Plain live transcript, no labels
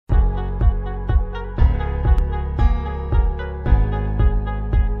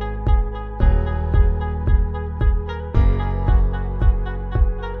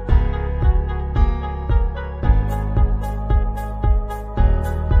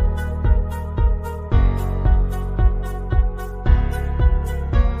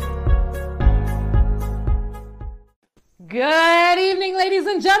Good evening, ladies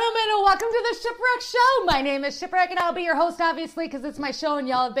and gentlemen, and welcome to the Shipwreck Show. My name is Shipwreck, and I'll be your host, obviously, because it's my show, and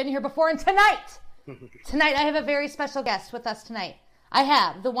y'all have been here before. And tonight, I have a very special guest with us tonight. I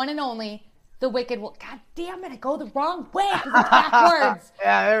have the one and only, the Wicked Wolf. God damn it, I go the wrong way because it's backwards.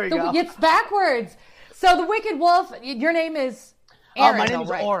 Yeah, there we go. It's backwards. So the Wicked Wolf, your name is Aaron. My name is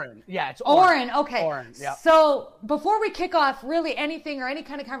right? Oren. Yeah, it's Oren. Okay. Oren, yeah. So before we kick off really anything or any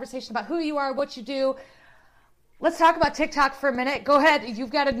kind of conversation about who you are, what you do, let's talk about TikTok for a minute. Go ahead. You've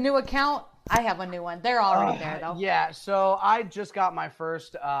got a new account. I have a new one. They're already there, though. Yeah, so I just got my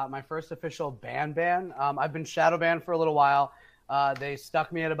first official ban. I've been shadow banned for a little while. They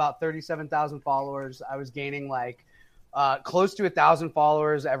stuck me at about 37,000 followers. I was gaining close to 1,000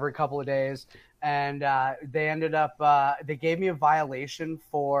 followers every couple of days. And they ended up, they gave me a violation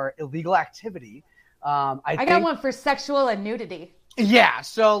for illegal activity. I got one for sexual and nudity. Yeah,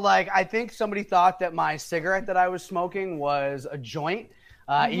 so I think somebody thought that my cigarette that I was smoking was a joint,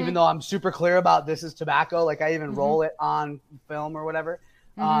 even though I'm super clear about this is tobacco. I even roll it on film or whatever.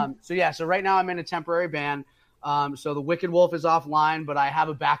 So right now I'm in a temporary ban. So the Wicked Wolf is offline, but I have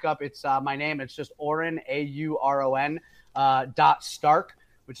a backup. It's my name. It's just Auron, AURON, .Stark,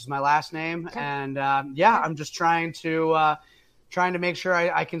 which is my last name. Okay. And I'm just trying to make sure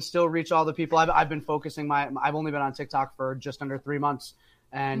I can still reach all the people. I've been focusing I've only been on TikTok for just under 3 months.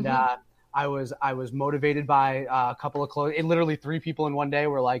 And I was motivated by a couple of literally 3 people in one day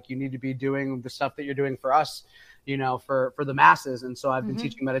were like, you need to be doing the stuff that you're doing for us, for the masses. And so I've been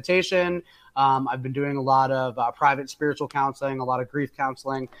teaching meditation. I've been doing a lot of private spiritual counseling, a lot of grief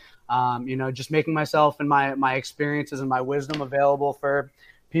counseling, just making myself and my experiences and my wisdom available for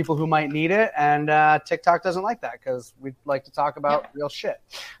people who might need it. And TikTok doesn't like that because we like to talk about real shit.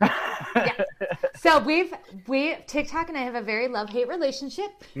 So TikTok and I have a very love-hate relationship.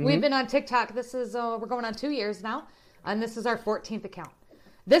 We've been on TikTok. This is, we're going on 2 years now. And this is our 14th account.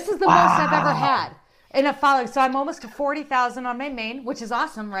 This is the most I've ever had in a following. So I'm almost to 40,000 on my main, which is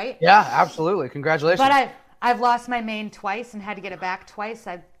awesome, right? Yeah, absolutely. Congratulations. But I've lost my main twice and had to get it back twice.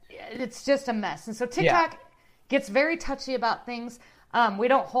 It's just a mess. And so TikTok gets very touchy about things. We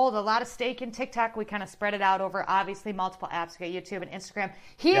don't hold a lot of stake in TikTok. We kind of spread it out over, obviously, multiple apps. We got YouTube and Instagram.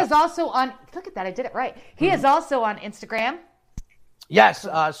 He is also on, look at that, I did it right. He is also on Instagram. Yes.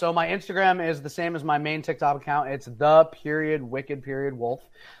 So my Instagram is the same as my main TikTok account. It's _Wicked_Wolf.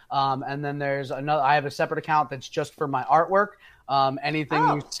 And then there's another, I have a separate account that's just for my artwork. Anything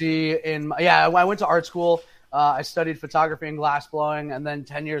you see I went to art school. I studied photography and glass blowing. And then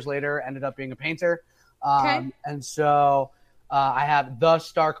 10 years later, ended up being a painter. And so I have The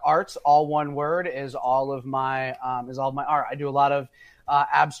Stark Arts, all one word, is all of my art. I do a lot of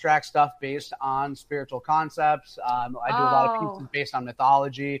abstract stuff based on spiritual concepts. I do a lot of pieces based on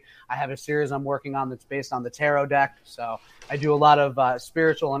mythology. I have a series I'm working on that's based on the tarot deck. So I do a lot of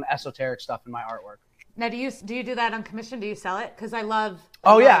spiritual and esoteric stuff in my artwork. Now, do you do that on commission? Do you sell it? Because I love.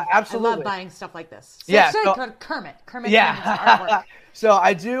 Absolutely. I love buying stuff like this. So Kermit. Artwork. So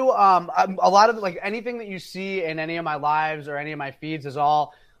I do a lot of anything that you see in any of my lives or any of my feeds is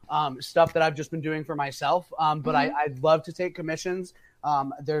all stuff that I've just been doing for myself. But I'd love to take commissions.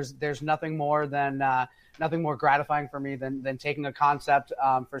 There's nothing more gratifying for me than taking a concept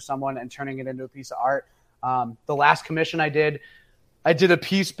for someone and turning it into a piece of art. The last commission I did a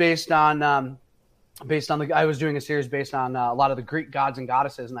piece based on I was doing a series based on a lot of the Greek gods and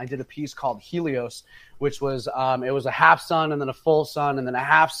goddesses, and I did a piece called Helios, which was it was a half sun and then a full sun and then a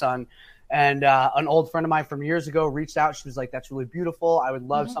half sun. And an old friend of mine from years ago reached out. She was like, "That's really beautiful. I would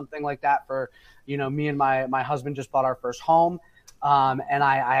love something like that for me and my husband just bought our first home." And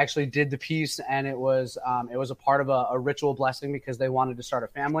I actually did the piece, and it was a part of a ritual blessing because they wanted to start a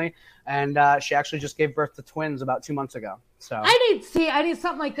family, and she actually just gave birth to twins about 2 months ago. So I need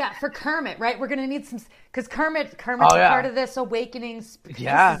something like that for Kermit, right? We're gonna need some because Kermit's a part of this awakening.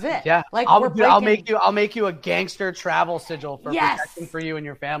 Yeah, this is it. Yeah. I'll make you a gangster travel sigil for protection for you and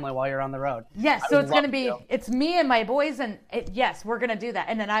your family while you're on the road. Yes, so it's gonna be it's me and my boys, and we're gonna do that,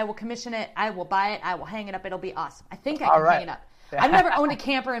 and then I will commission it, I will buy it, I will hang it up. It'll be awesome. I think I can hang it up. I've never owned a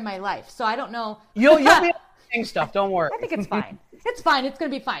camper in my life, so I don't know. You'll be able to hang stuff. Don't worry. I think it's fine. It's fine. It's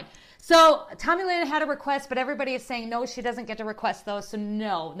going to be fine. So Tommy Lynn had a request, but everybody is saying no, she doesn't get to request those. So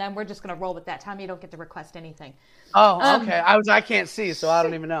no, then we're just going to roll with that. Tommy, you don't get to request anything. Oh, okay. I can't see, so I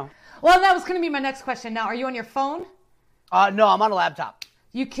don't even know. Well, that was going to be my next question. Now, are you on your phone? No, I'm on a laptop.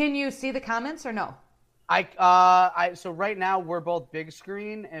 Can you see the comments or no? So right now we're both big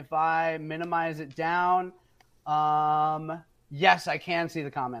screen. If I minimize it down, yes, I can see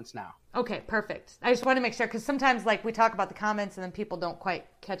the comments now. Okay, perfect. I just want to make sure because sometimes we talk about the comments and then people don't quite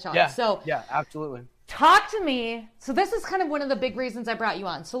catch on. Yeah, absolutely. talk to me. So this is kind of one of the big reasons I brought you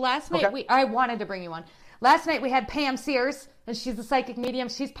on. So last night I wanted to bring you on. Last night we had Pam Sears, and she's a psychic medium.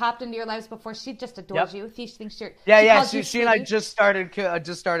 She's popped into your lives before. She just adores you. She thinks you're She and I just started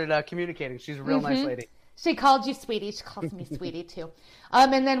communicating. She's a real nice lady. She called you sweetie. She calls me sweetie too.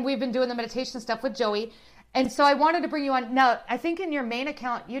 And then we've been doing the meditation stuff with Joey. And so I wanted to bring you on. Now, I think in your main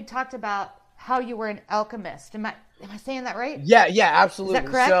account you talked about how you were an alchemist. Am I saying that right? Yeah, absolutely. Is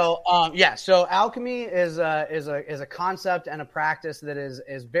that correct? So, so alchemy is a concept and a practice that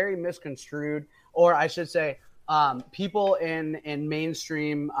is very misconstrued, or I should say, people in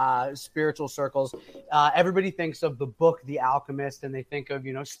mainstream spiritual circles, everybody thinks of the book The Alchemist, and they think of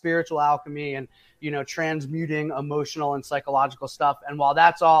spiritual alchemy and transmuting emotional and psychological stuff. And while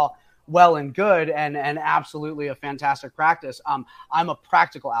that's all well and good and absolutely a fantastic practice, I'm a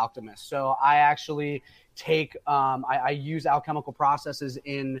practical alchemist. So I actually take I use alchemical processes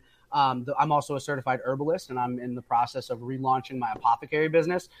in I'm also a certified herbalist, and I'm in the process of relaunching my apothecary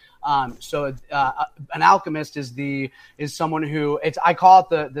business. So an alchemist is someone who I call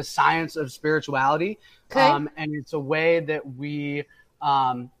it the science of spirituality. Okay. And it's a way that we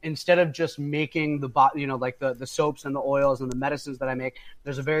instead of just making like the soaps and the oils and the medicines that I make,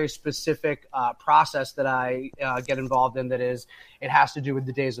 there's a very specific process that I get involved in it has to do with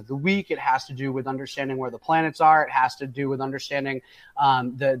the days of the week. It has to do with understanding where the planets are. It has to do with understanding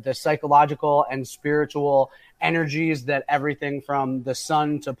the psychological and spiritual energies that everything from the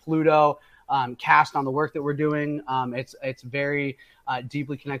sun to Pluto cast on the work that we're doing. It's very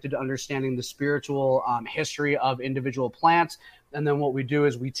deeply connected to understanding the spiritual history of individual plants. And then what we do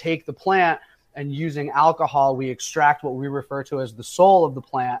is we take the plant, and using alcohol, we extract what we refer to as the soul of the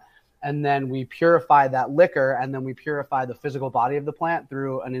plant. And then we purify that liquor, and then we purify the physical body of the plant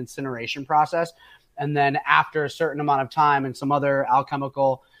through an incineration process. And then after a certain amount of time and some other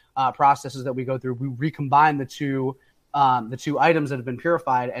alchemical processes that we go through, we recombine the two items that have been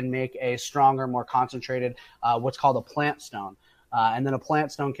purified and make a stronger, more concentrated, what's called a plant stone. And then a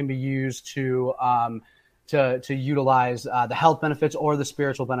plant stone can be used to utilize the health benefits or the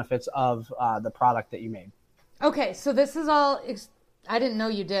spiritual benefits of the product that you made. Okay, so this is all. I didn't know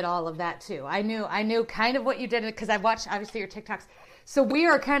you did all of that too. I knew kind of what you did because I've watched obviously your TikToks. So we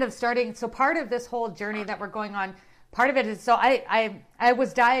are kind of starting. So part of this whole journey that we're going on, part of it is so I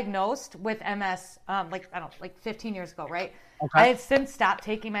was diagnosed with MS like 15 years ago, right? Okay. I have since stopped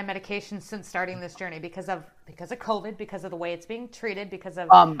taking my medication since starting this journey because of COVID, because of the way it's being treated, because of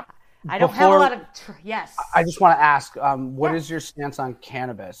I don't have a lot of yes. I just want to ask, what is your stance on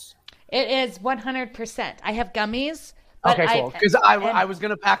cannabis? It is 100%. I have gummies. Okay, cool. Because I was going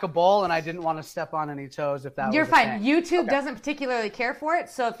to pack a bowl, and I didn't want to step on any toes if that was You're fine. Thing. YouTube doesn't particularly care for it,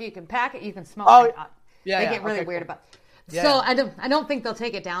 so if you can pack it, you can smoke it. They get really weird about it. Yeah. So I don't think they'll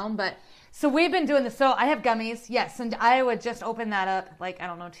take it down, but so we've been doing this. So I have gummies, yes, and I would just open that up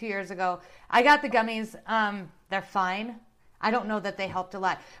 2 years ago. I got the gummies. They're fine. I don't know that they helped a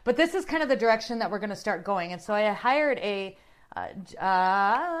lot, but this is kind of the direction that we're going to start going. And so I hired a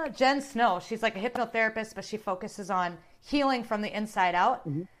Jen Snow. She's like a hypnotherapist, but she focuses on healing from the inside out.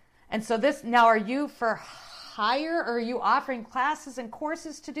 Mm-hmm. And so now, are you for hire, or are you offering classes and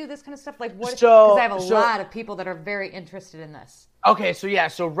courses to do this kind of stuff? Like what? Because I have a lot of people that are very interested in this. Okay,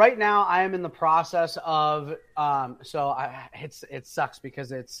 so right now I am in the process of it sucks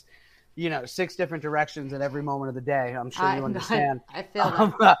because it's 6 different directions at every moment of the day. I'm sure you understand. I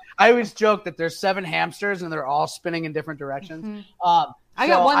feel that. I always joke that there's 7 hamsters and they're all spinning in different directions. Mm-hmm. I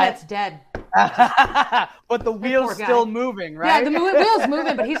got one that's dead. But the wheel's still moving, right? Yeah, the wheel's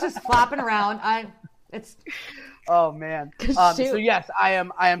moving, but he's just flopping around. Oh man. So yes, I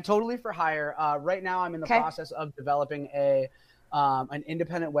am totally for hire. Right now I'm in the process of developing an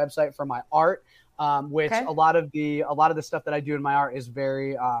independent website for my art. Which a lot of the stuff that I do in my art is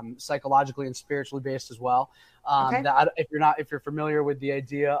very psychologically and spiritually based as well. If you're familiar with the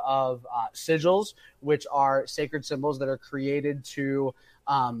idea of sigils, which are sacred symbols that are created to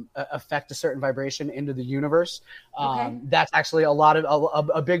affect a certain vibration into the universe, that's actually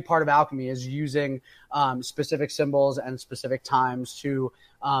a big part of alchemy is using specific symbols and specific times to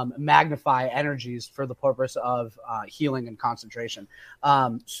magnify energies for the purpose of healing and concentration.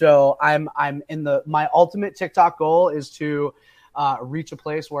 So I'm in my ultimate TikTok goal is to reach a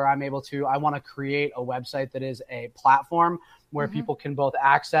place where I want to create a website that is a platform where people can both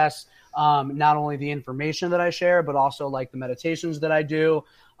access not only the information that I share, but also like the meditations that I do.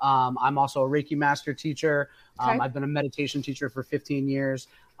 I'm also a Reiki master teacher. I've been a meditation teacher for 15 years.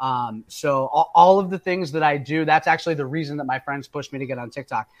 So all of the things that I do, that's actually the reason that my friends pushed me to get on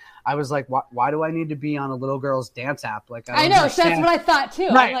TikTok. I was like, why do I need to be on a little girl's dance app? Like, I know, so that's what I thought too.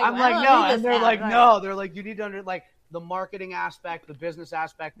 Right. I'm like, no. And they're like, no. They're like, you need to like the marketing aspect, the business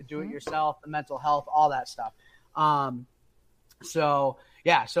aspect, the do-it-yourself, the mental health, all that stuff. So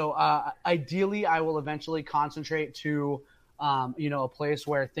ideally, I will eventually concentrate to a place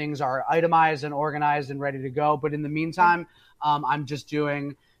where things are itemized and organized and ready to go. But in the meantime, I'm just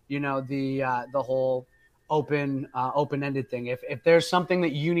doing, the whole open-ended thing. If there's something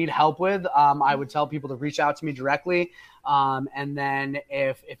that you need help with, I would tell people to reach out to me directly. And then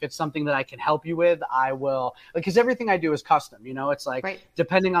if it's something that I can help you with, I will, because everything I do is custom, it's like,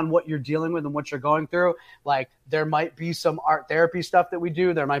 depending on what you're dealing with and what you're going through, like there might be some art therapy stuff that we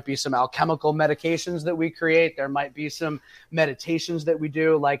do. There might be some alchemical medications that we create. There might be some meditations that we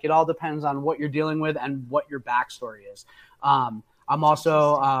do. Like it all depends on what you're dealing with and what your backstory is. I'm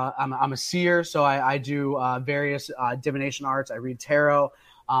also, I'm a seer. So I do various divination arts. I read tarot.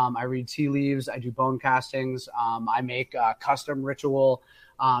 I read tea leaves. I do bone castings. I make custom ritual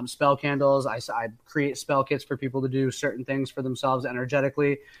spell candles. I create spell kits for people to do certain things for themselves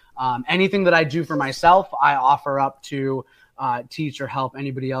energetically. Anything that I do for myself, I offer up to teach or help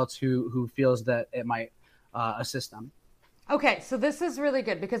anybody else who feels that it might assist them. Okay, so this is really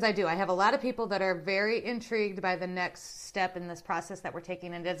good because I have a lot of people that are very intrigued by the next step in this process that we're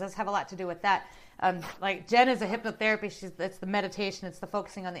taking, and it does have a lot to do with that. Like Jen is a hypnotherapy. It's the meditation. It's the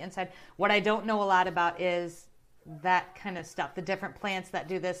focusing on the inside. What I don't know a lot about is that kind of stuff, the different plants that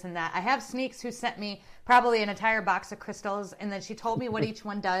do this and that. I have Sneaks who sent me probably an entire box of crystals, and then she told me what each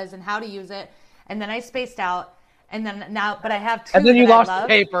one does and how to use it, and then I spaced out. And then now, but I have two. And then you lost the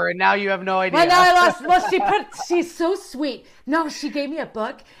paper, and now you have no idea. Well, now I lost. Well, she's so sweet. No, she gave me a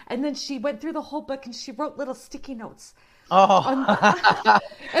book, and then she went through the whole book, and she wrote little sticky notes. Oh,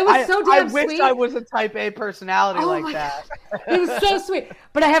 it was so damn sweet. I wish I was a type A personality like that. It was so sweet.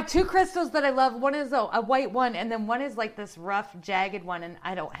 But I have two crystals that I love. One is a white one, and then one is like this rough, jagged one, and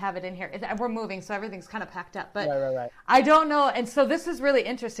I don't have it in here. We're moving, so everything's kind of packed up. But right. I don't know. And so this is really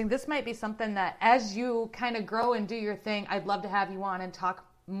interesting. This might be something that as you kind of grow and do your thing, I'd love to have you on and talk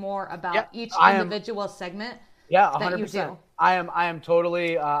more about each individual segment. Yeah, 100%. I am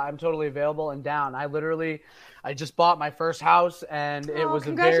totally available and down. I just bought my first house, and it was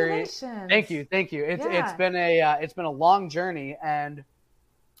a very thank you. It's been a long journey, and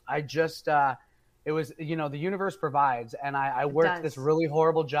I just it was the universe provides, and I worked this really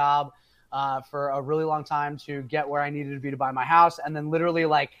horrible job for a really long time to get where I needed to be to buy my house, and then literally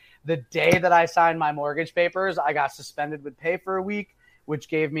like the day that I signed my mortgage papers, I got suspended with pay for a week, which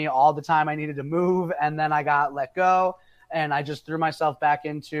gave me all the time I needed to move, and then I got let go. And I just threw myself back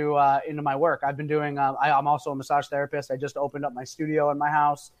into my work. I've been doing. I'm also a massage therapist. I just opened up my studio in my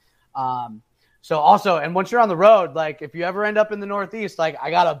house. So also, and once you're on the road, like if you ever end up in the Northeast, like I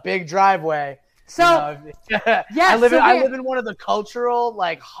got a big driveway. So I live in one of the cultural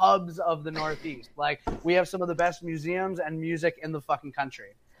like hubs of the Northeast. Like we have some of the best museums and music in the fucking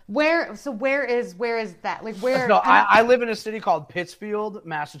country. Where is that? Like where? No, I live in a city called Pittsfield,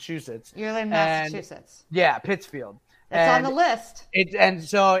 Massachusetts. You're in Massachusetts. Yeah, Pittsfield. It's on the list.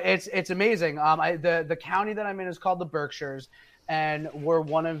 It's amazing. The county that I'm in is called the Berkshires, and we're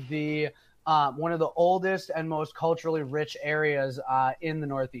one of the oldest and most culturally rich areas in the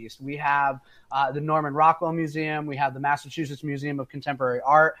Northeast. We have the Norman Rockwell Museum. We have the Massachusetts Museum of Contemporary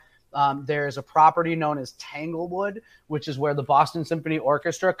Art. There is a property known as Tanglewood, which is where the Boston Symphony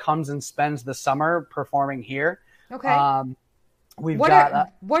Orchestra comes and spends the summer performing here. Okay. What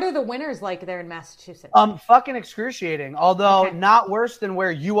are the winters like there in Massachusetts? Fucking excruciating. Although not worse than where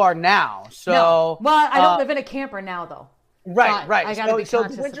you are now. So, no. Well, I don't live in a camper now, though. Right. I gotta be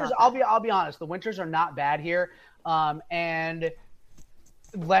conscious the winters. About that. I'll be honest. The winters are not bad here, and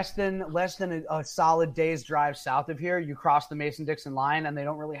less than a solid day's drive south of here, you cross the Mason-Dixon line, and they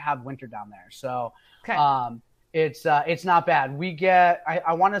don't really have winter down there. So, it's not bad. We get,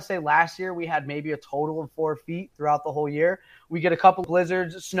 I want to say last year we had maybe a total of 4 feet throughout the whole year. We get a couple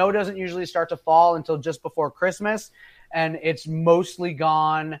blizzards. Snow doesn't usually start to fall until just before Christmas, and it's mostly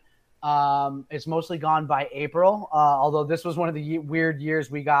gone. It's mostly gone by April. Although this was one of the weird years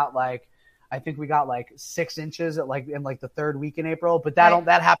we got I think we got 6 inches in the third week in April, but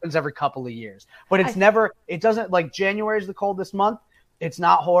that happens every couple of years. But it doesn't January is the coldest month. It's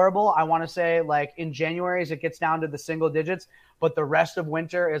not horrible. I want to say like in January as it gets down to the single digits, but the rest of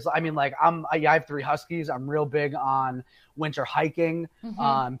winter is, I mean, like I have 3 huskies. I'm real big on winter hiking.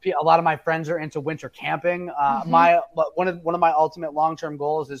 A lot of my friends are into winter camping. One of my ultimate long-term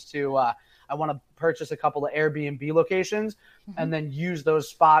goals is to, I want to purchase a couple of Airbnb locations and then use those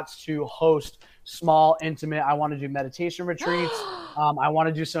spots to host small, intimate. I want to do meditation retreats. I want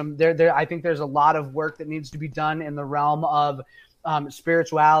to do some there. I think there's a lot of work that needs to be done in the realm of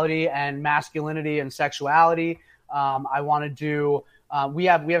spirituality and masculinity and sexuality. I want to do. We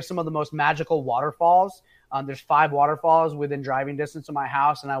have some of the most magical waterfalls. There's 5 waterfalls within driving distance of my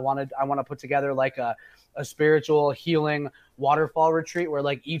house, and I want to put together like a spiritual healing waterfall retreat where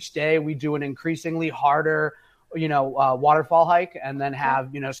like each day we do an increasingly harder, waterfall hike, and then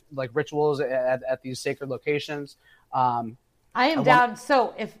have like rituals at these sacred locations. I am down.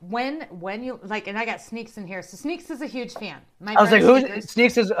 So when you like, and I got Sneaks in here. So Sneaks is a huge fan. I was like,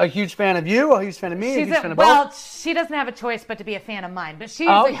 Sneaks is a huge fan of you, a huge fan of me, a huge fan of both? Well, she doesn't have a choice but to be a fan of mine. But she's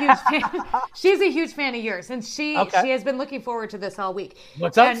a huge fan. She's a huge fan of yours, and she has been looking forward to this all week.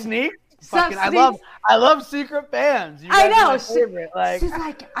 What's up, Sneaks? I love secret fans. I know. She's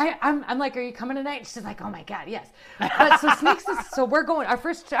like, I'm like, are you coming tonight? She's like, oh my God, yes. But so Sneaks is, so we're going, our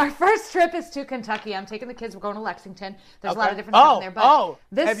first trip is to Kentucky. I'm taking the kids. We're going to Lexington. There's a lot of different stuff in there.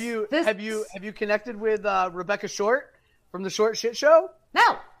 But have you connected with Rebecca Short from the Short Shit Show?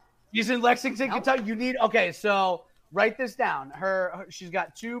 No. She's in Lexington, Kentucky. So write this down. She's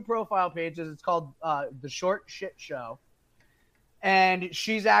got 2 profile pages. It's called the Short Shit Show. And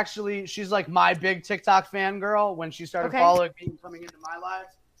she's like my big TikTok fangirl when she started following me and coming into my lives.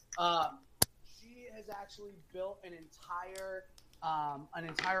 She has actually built an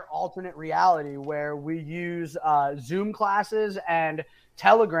entire alternate reality where we use Zoom classes and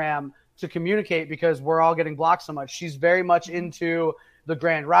Telegram to communicate because we're all getting blocked so much. She's very much into the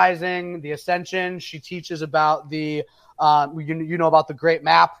Grand Rising, the Ascension. She teaches about the about the Great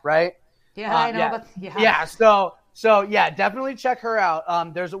Map, right? Yeah, I know about yeah. So yeah, definitely check her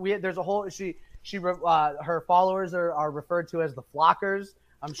out. There's a whole her followers are referred to as the Flockers.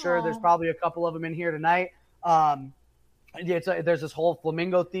 I'm sure there's probably a couple of them in here tonight. There's this whole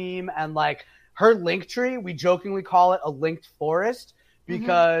flamingo theme, and like her link tree, we jokingly call it a linked forest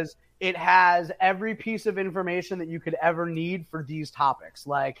because it has every piece of information that you could ever need for these topics.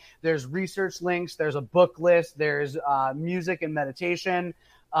 Like there's research links, there's a book list, there's music and meditation.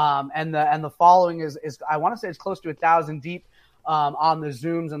 And the following is I want to say it's close to 1,000 deep on the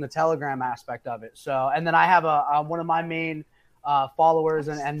Zooms and the Telegram aspect of it. So, and then I have one of my main followers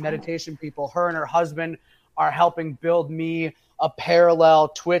and meditation people. Her and her husband are helping build me a parallel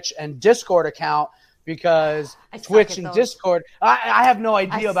Twitch and Discord account because Twitch and Discord, I have no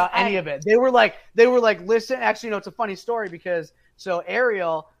idea about any of it. They were like, listen. Actually, it's a funny story because so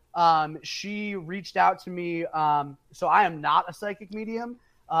Ariel, she reached out to me. So I am not a psychic medium.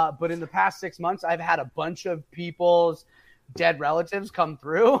 But in the past 6 months, I've had a bunch of people's dead relatives come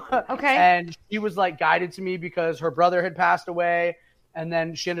through. Okay. And she was like guided to me because her brother had passed away. And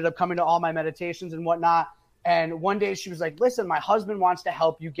then she ended up coming to all my meditations and whatnot. And one day she was like, listen, my husband wants to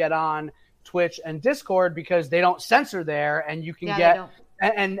help you get on Twitch and Discord because they don't censor there and you can get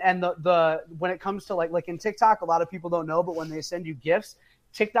and the when it comes to like in TikTok, a lot of people don't know, but when they send you gifts,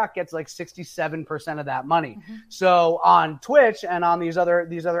 TikTok gets like 67% of that money. So on Twitch and on these other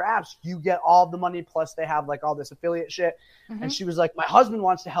apps, you get all the money plus they have like all this affiliate shit. And she was like, my husband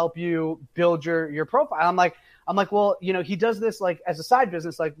wants to help you build your profile. I'm like, well, he does this like as a side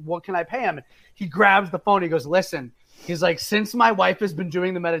business. Like, what can I pay him? And he grabs the phone. He goes, listen, he's like, since my wife has been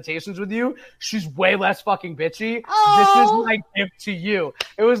doing the meditations with you, she's way less fucking bitchy. This is my gift to you.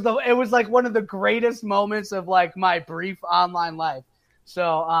 It was like one of the greatest moments of like my brief online life.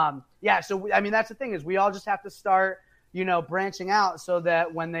 So, so, I mean, that's the thing is we all just have to start, branching out so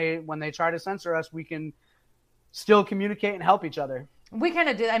that when they try to censor us, we can still communicate and help each other. We kind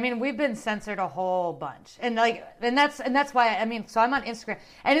of do. I mean, we've been censored a whole bunch, and that's why. I mean, so I'm on Instagram,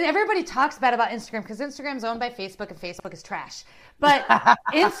 and everybody talks bad about Instagram because Instagram's owned by Facebook, and Facebook is trash. But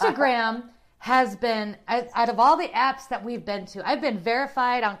Instagram has been, out of all the apps that we've been to, I've been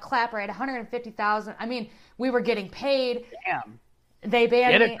verified on Clapper at 150,000. I mean, we were getting paid. Damn. They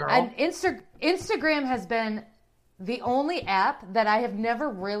banned me. Girl. And Instagram has been the only app that I have never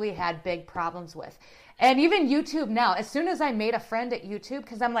really had big problems with. And even YouTube now, as soon as I made a friend at YouTube,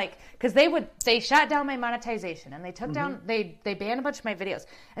 because they shot down my monetization and they took down, they banned a bunch of my videos.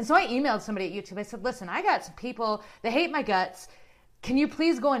 And so I emailed somebody at YouTube. I said, listen, I got some people, they hate my guts. Can you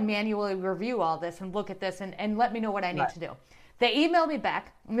please go and manually review all this and look at this and let me know what I need to do? They emailed me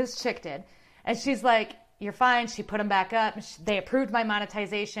back, and this chick did. And she's like, you're fine. She put them back up. They approved my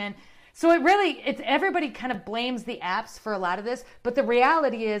monetization. So everybody kind of blames the apps for a lot of this, but the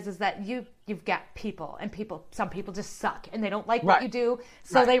reality is that you've got people, and some people just suck and they don't like what you do,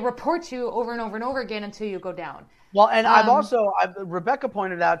 so they report you over and over and over again until you go down. Well, and Rebecca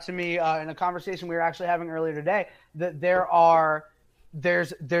pointed out to me in a conversation we were actually having earlier today that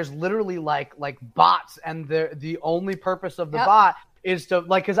there's literally like bots, and the only purpose of the bot is to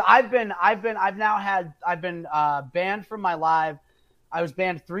like, because I've been banned from my live. I was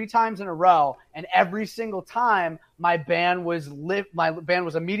banned 3 times in a row, and every single time my ban was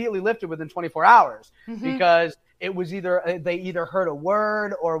immediately lifted within 24 hours because it was they either heard a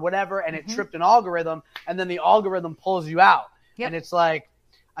word or whatever, and it tripped an algorithm, and then the algorithm pulls you out. Yep. And it's like,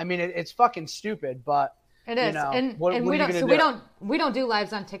 I mean, it's fucking stupid, but it is. And we don't do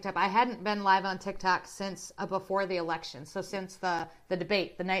lives on TikTok. I hadn't been live on TikTok since before the election. So since the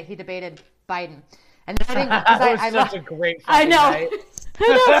debate, the night he debated Biden. And that was such a great I know. Night.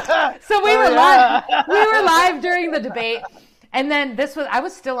 So we were live. We were live during the debate, and then I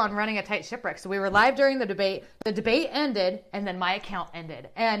was still on Running a Tight Shipwreck. So we were live during the debate. The debate ended, and then my account ended,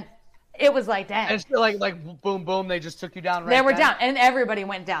 and it was like, dang. It's like boom, boom. They just took you down. They were down, and everybody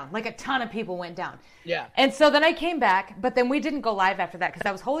went down. Like a ton of people went down. Yeah. And so then I came back, but then we didn't go live after that because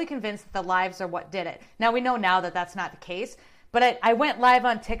I was wholly convinced that the lives are what did it. Now we know that that's not the case. But I went live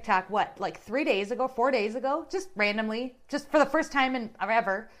on TikTok, 4 days ago, just randomly, just for the first time in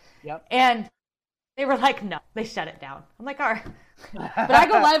ever. Yep. And they were like, no, they shut it down. I'm like, all right. But I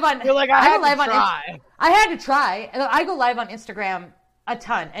go live on. You're like, I had to try. I had to try. And I go live on Instagram a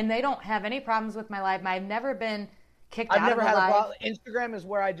ton, and they don't have any problems with my live. I've never been kicked out of the live. I've never had a problem. Instagram is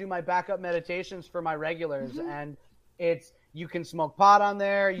where I do my backup meditations for my regulars, and it's. You can smoke pot on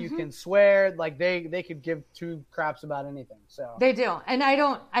there. You can swear. Like they could give 2 craps about anything. So they do, and I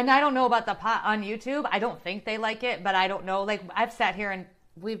don't know about the pot on YouTube. I don't think they like it, but I don't know. Like I've sat here and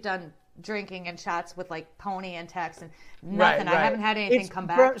we've done drinking and shots with like Pony and Tex and nothing. Right. I haven't had anything come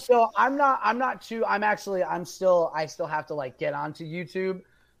back. So I still have to like get onto YouTube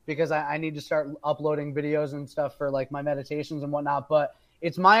because I need to start uploading videos and stuff for like my meditations and whatnot. But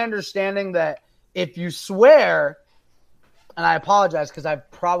it's my understanding that if you swear. And I apologize because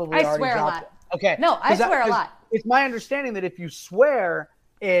I've probably already swear dropped a lot. It. Okay. No, I swear a lot. It's my understanding that if you swear,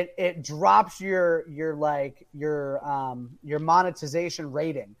 it drops your monetization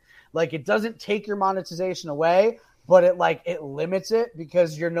rating. Like it doesn't take your monetization away, but it limits it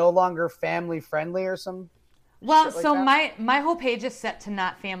because you're no longer family friendly or some. Well, so my whole page is set to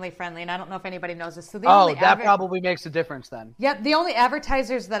not family friendly, and I don't know if anybody knows this. So that probably makes a difference then. Yep, the only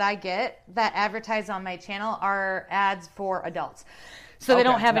advertisers that I get that advertise on my channel are ads for adults. So they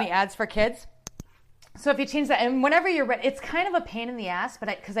don't have any ads for kids. So if you change that, and whenever you're ready, it's kind of a pain in the ass, but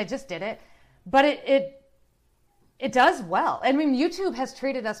because I just did it, but it does well. I mean, YouTube has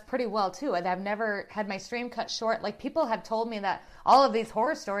treated us pretty well too, and I've never had my stream cut short. Like people have told me that all of these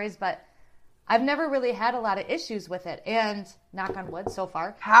horror stories, but I've never really had a lot of issues with it, and knock on wood so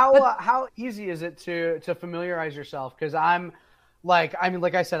far. How easy is it to familiarize yourself? Because I'm like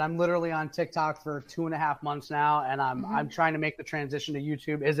I said, I'm literally on TikTok for 2.5 months now, and I'm trying to make the transition to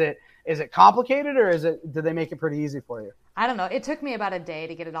YouTube. Is it complicated, or do they make it pretty easy for you? I don't know. It took me about a day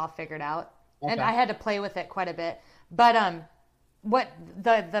to get it all figured out, and I had to play with it quite a bit. But what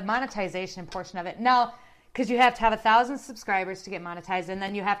the monetization portion of it now. Because you have to have 1,000 subscribers to get monetized, and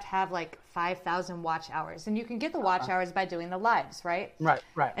then you have to have like 5,000 watch hours. And you can get the watch hours by doing the lives, right? Right.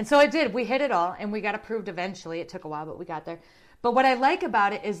 And so I did. We hit it all, and we got approved eventually. It took a while, but we got there. But what I like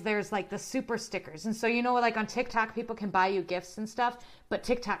about it is there's like the super stickers. And so, like on TikTok, people can buy you gifts and stuff, but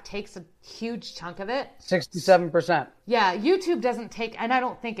TikTok takes a huge chunk of it. 67%. Yeah, YouTube doesn't take, and I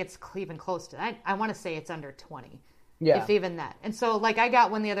don't think it's even close to that. I want to say it's under 20. Yeah. If even that. And so like I got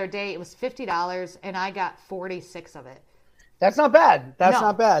one the other day, it was $50 and I got 46 of it. That's not bad.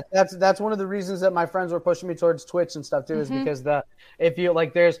 Not bad. That's one of the reasons that my friends were pushing me towards Twitch and stuff too, is because if you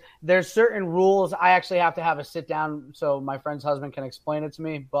like there's certain rules. I actually have to have a sit down so my friend's husband can explain it to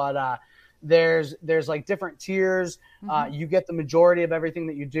me. But there's like different tiers. You get the majority of everything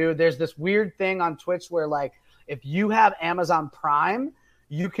that you do. There's this weird thing on Twitch where like if you have Amazon Prime,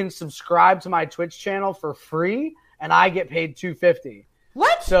 you can subscribe to my Twitch channel for free. And I get paid $250.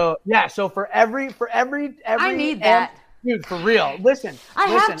 What? So yeah. So for every I need that, dude. For real. Listen. I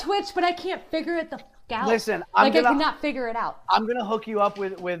have Twitch, but I can't figure it the fuck out. Listen, I cannot figure it out. I'm gonna hook you up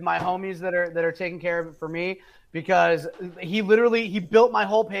with my homies that are taking care of it for me because he built my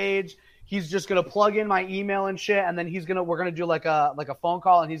whole page. He's just gonna plug in my email and shit, and then we're gonna do like a phone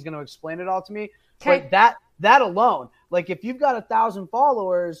call, and he's gonna explain it all to me. Okay. But that alone, like if you've got 1,000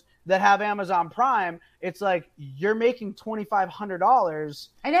 followers that have Amazon Prime, it's like you're making $2,500.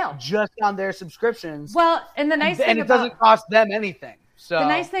 I know, just on their subscriptions. Well, and the nice thing it doesn't cost them anything. So the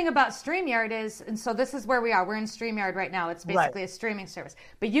nice thing about StreamYard is, and so this is where we are. We're in StreamYard right now. It's basically a streaming service,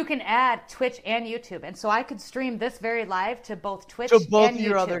 but you can add Twitch and YouTube, and so I could stream this very live to both Twitch and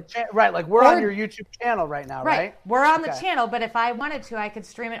your YouTube. Other right? Like we're on your YouTube channel right now, right? We're on the channel, but if I wanted to, I could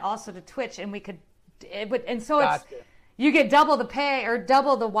stream it also to Twitch, and we could. It would, and so it's you get double the pay or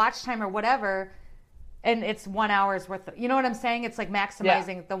double the watch time or whatever. And it's 1 hour's worth of, you know what I'm saying? It's like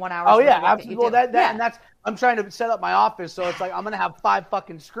maximizing the 1 hour. Oh yeah, absolutely. Well, and that's, I'm trying to set up my office. So it's like, I'm going to have 5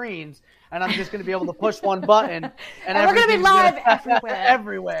 fucking screens and I'm just going to be able to push one button. And we're going to be live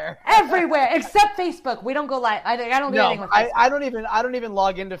everywhere. Everywhere, except Facebook. We don't go live. I don't do anything with Facebook. I don't even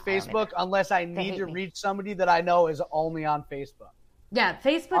log into Facebook unless I need to reach somebody that I know is only on Facebook. Yeah,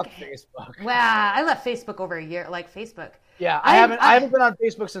 Facebook. Wow, I left Facebook over a year. Like Facebook. Yeah, I haven't been on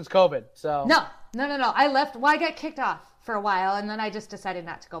Facebook since COVID. So no. I left. Well, I got kicked off for a while, and then I just decided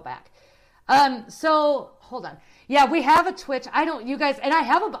not to go back. So hold on. Yeah, we have a Twitch. You guys, and I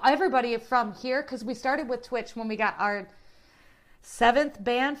have everybody from here because we started with Twitch when we got our 7th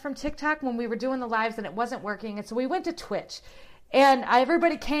ban from TikTok when we were doing the lives and it wasn't working, and so we went to Twitch, and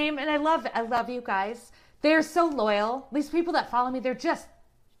everybody came, and I love you guys. They're so loyal. These people that follow me, they're just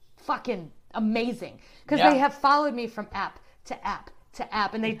fucking amazing because they have followed me from app to app to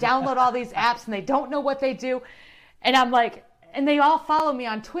app, and they download all these apps and they don't know what they do, and I'm like, and they all follow me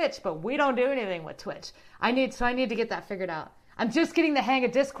on Twitch, but we don't do anything with Twitch. I need to get that figured out. I'm just getting the hang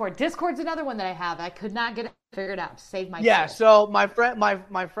of Discord. Discord's another one that I have. I could not get it figured out to save my soul. So my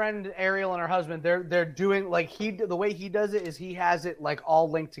friend Ariel and her husband, they're doing like the way he does it is he has it like all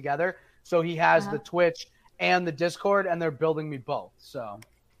linked together. So he has the Twitch and the Discord, and they're building me both. So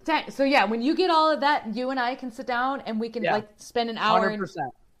yeah, when you get all of that, you and I can sit down and we can like spend an hour 100%.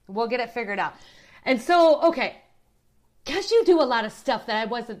 and we'll get it figured out. And so, okay, because you do a lot of stuff that I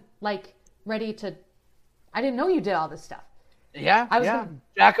wasn't like ready to. I didn't know you did all this stuff. Yeah,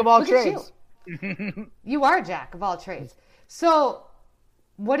 jack of all trades. You are a jack of all trades. So,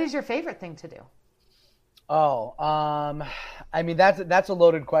 what is your favorite thing to do? Oh, I mean that's a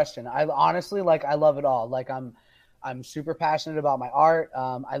loaded question. I honestly I love it all. Like I'm super passionate about my art.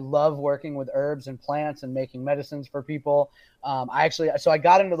 I love working with herbs and plants and making medicines for people. I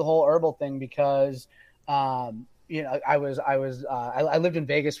got into the whole herbal thing because I lived in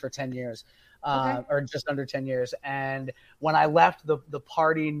Vegas for 10 years. Or just under 10 years. And when I left the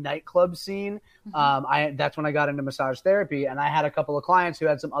party nightclub scene, that's when I got into massage therapy, and I had a couple of clients who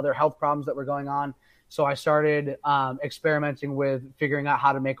had some other health problems that were going on. So I started experimenting with figuring out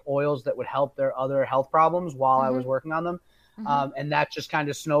how to make oils that would help their other health problems while I was working on them. And that just kind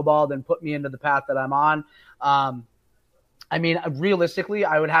of snowballed and put me into the path that I'm on. I mean, realistically,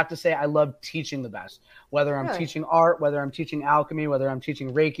 I would have to say I love teaching the best, whether I'm teaching art, whether I'm teaching alchemy, whether I'm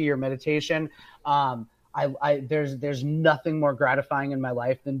teaching Reiki or meditation. There's nothing more gratifying in my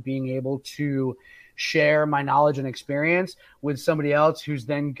life than being able to share my knowledge and experience with somebody else who's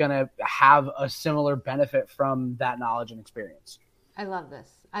then going to have a similar benefit from that knowledge and experience. I love this.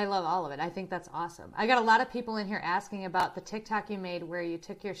 I love all of it. I think that's awesome. I got a lot of people in here asking about the TikTok you made where you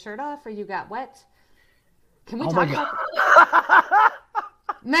took your shirt off or you got wet. Can we talk about that?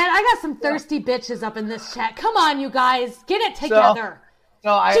 Man, I got some thirsty bitches up in this chat. Come on, you guys. Get it together.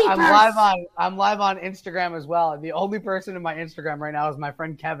 So I'm live on Instagram as well. The only person in my Instagram right now is my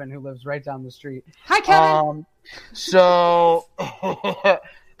friend Kevin, who lives right down the street. Hi, Kevin. So the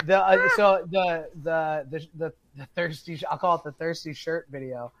thirsty, I'll call it the thirsty shirt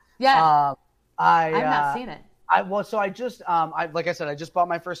video. Yeah. I've not seen it. I just bought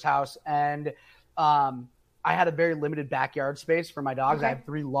my first house, and I had a very limited backyard space for my dogs. Okay. I have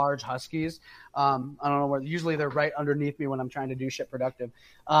 3 large huskies. I don't know where. Usually they're right underneath me when I'm trying to do shit productive.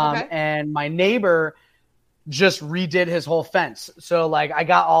 And my neighbor just redid his whole fence. So like I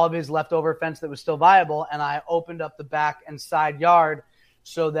got all of his leftover fence that was still viable, and I opened up the back and side yard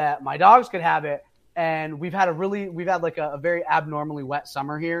so that my dogs could have it. And we've had like a very abnormally wet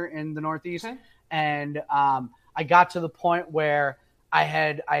summer here in the Northeast. Okay. And I got to the point where I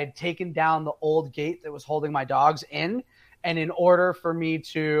had taken down the old gate that was holding my dogs in. And in order for me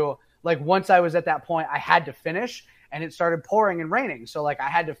to, like, once I was at that point, I had to finish, and it started pouring and raining. So like I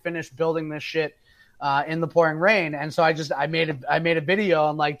had to finish building this shit in the pouring rain. And so I made a video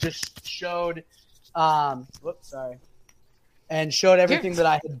and like just showed, and showed everything that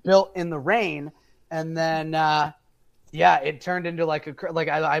I had built in the rain. And then Yeah, it turned into like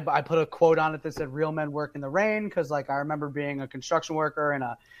I put a quote on it that said "Real men work in the rain" because like I remember being a construction worker and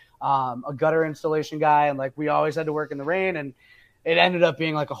a gutter installation guy, and like we always had to work in the rain, and it ended up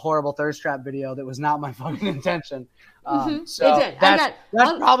being like a horrible thirst trap video that was not my fucking intention. So it did. That's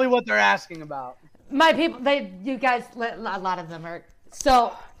probably what they're asking about. My people, you guys, a lot of them are.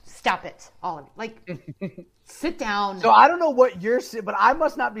 So stop it, all of you. Like, sit down. So I don't know what you're seeing, but I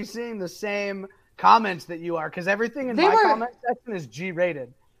must not be seeing the same comments that you are, because everything in my comment section is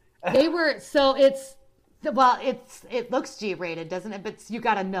G-rated. They were, so it looks G-rated, doesn't it? But you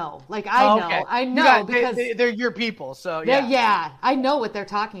got to know. Like, I know because they're your people. So yeah, I know what they're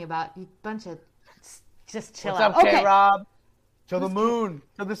talking about. You bunch of just chill out. What's up, K-Rob? To the moon,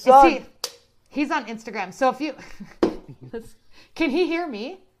 to the sun. He's on Instagram. So if you can he hear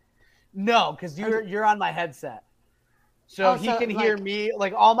me? No, because you're on my headset. So he can hear me.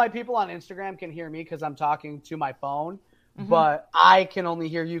 Like all my people on Instagram can hear me because I'm talking to my phone. Mm-hmm. But I can only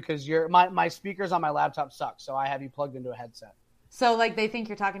hear you because my speakers on my laptop suck. So I have you plugged into a headset. So like they think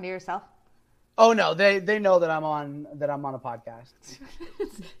you're talking to yourself? Oh no, they know that I'm on a podcast.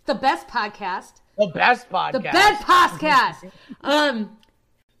 The best podcast. The best podcast. The best podcast.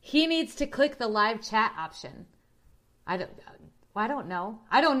 He needs to click the live chat option. I don't know.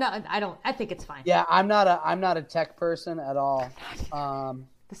 I think it's fine. Yeah, I'm not a tech person at all. I'm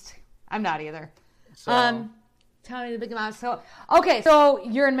not either. So. Tell me the big amount. So, okay, so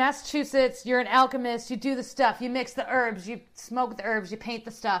you're in Massachusetts, you're an alchemist, you do the stuff, you mix the herbs, you smoke the herbs, you paint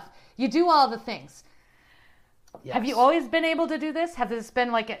the stuff, you do all the things. Yes. Have you always been able to do this? Have this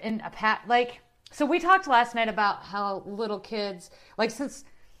been like in a so we talked last night about how little kids, like so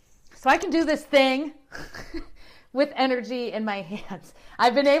I can do this thing with energy in my hands.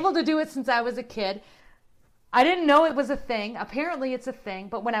 I've been able to do it since I was a kid. I didn't know it was a thing. Apparently it's a thing,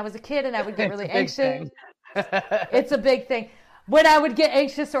 but when I was a kid and I would get really anxious, it's a big thing. When I would get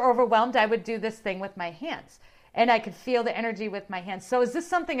anxious or overwhelmed, I would do this thing with my hands, and I could feel the energy with my hands. So is this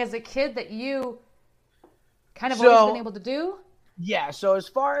something as a kid that you kind of always been able to do? Yeah. So as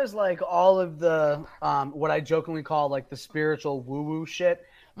far as like all of the what I jokingly call like the spiritual woo-woo shit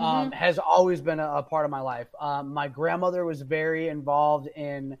has always been a part of my life. My grandmother was very involved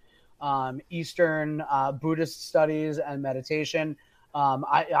in Eastern Buddhist studies and meditation.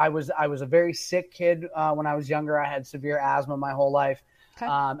 I was a very sick kid when I was younger. I had severe asthma my whole life,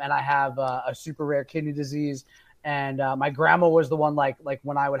 and I have a super rare kidney disease. And my grandma was the one like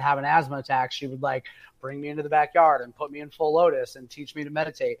when I would have an asthma attack, she would like bring me into the backyard and put me in full lotus and teach me to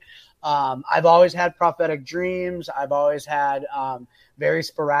meditate. I've always had prophetic dreams. I've always had very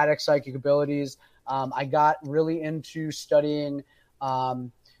sporadic psychic abilities. I got really into studying.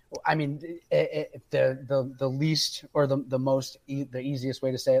 I mean, the least or the most the easiest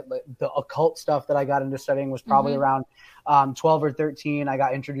way to say it, the occult stuff that I got into studying was probably around 12 or 13. I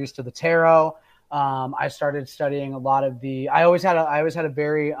got introduced to the tarot. I started studying a lot of I always had a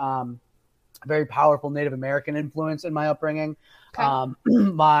very very powerful Native American influence in my upbringing.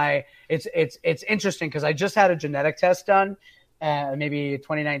 Okay. It's interesting because I just had a genetic test done, maybe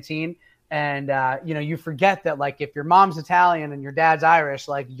 2019. And, you forget that, like, if your mom's Italian and your dad's Irish,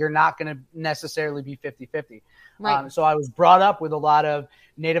 like, you're not going to necessarily be 50-50. Right. So I was brought up with a lot of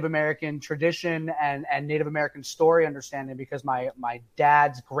Native American tradition and Native American story understanding because my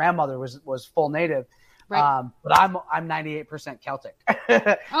dad's grandmother was full Native. Right. But I'm 98% Celtic.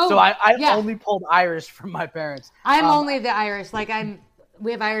 So I only pulled Irish from my parents. I'm only the Irish. Like,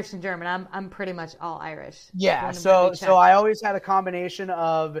 we have Irish and German. I'm pretty much all Irish. Yeah. So I always had a combination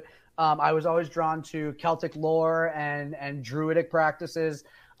of I was always drawn to Celtic lore and Druidic practices,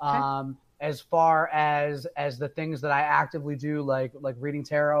 as far as the things that I actively do, like reading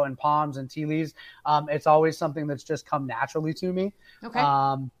tarot and palms and tea leaves. It's always something that's just come naturally to me. Okay.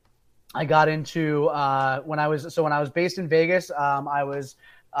 I got into when I was based in Vegas. I was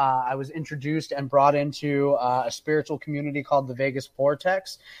introduced and brought into a spiritual community called the Vegas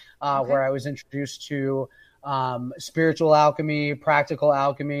Vortex, where I was introduced to spiritual alchemy, practical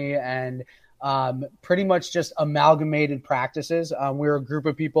alchemy, and pretty much just amalgamated practices. We're a group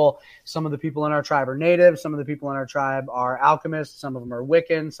of people. Some of the people in our tribe are native. Some of the people in our tribe are alchemists. Some of them are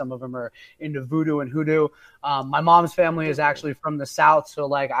Wiccan. Some of them are into voodoo and hoodoo. My mom's family is actually from the South. So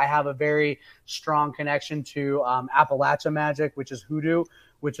like I have a very strong connection to Appalachia magic, which is hoodoo,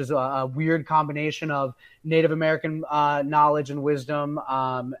 which is a weird combination of Native American knowledge and wisdom,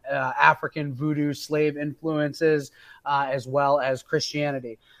 African voodoo slave influences, as well as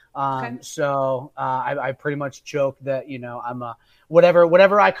Christianity. So I pretty much joke that, I'm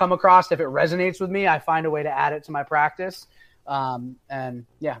whatever I come across, if it resonates with me, I find a way to add it to my practice. And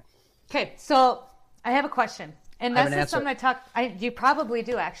yeah. Okay. So I have a question. And that's just something you probably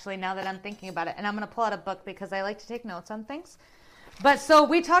do actually, now that I'm thinking about it. And I'm going to pull out a book because I like to take notes on things. But so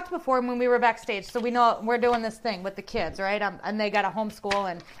we talked before when we were backstage, so we know we're doing this thing with the kids, right? And they got a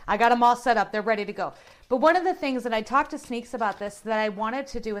homeschool, and I got them all set up. They're ready to go. But one of the things, and I talked to Sneaks about this, that I wanted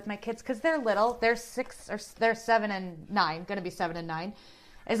to do with my kids, because they're little, they're 7 and 9, going to be 7 and 9,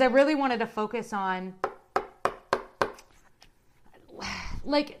 is I really wanted to focus on,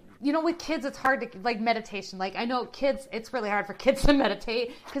 like, you know, with kids, it's hard to, like, meditation. Like, I know kids, it's really hard for kids to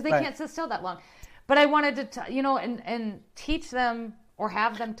meditate because they can't sit still that long. But I wanted to, and teach them or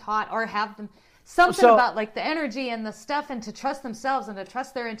have them taught or have them something about like the energy and the stuff, and to trust themselves and to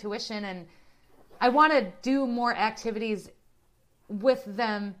trust their intuition. And I want to do more activities with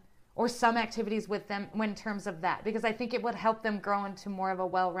them, or some activities with them in terms of that, because I think it would help them grow into more of a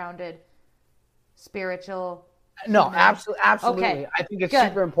well-rounded spiritual. No, absolutely. Okay. I think it's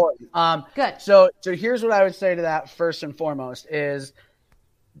super important. Good. So here's what I would say to that first and foremost is,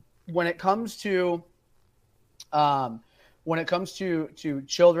 when it comes to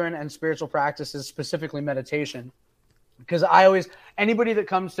children and spiritual practices, specifically meditation, because anybody that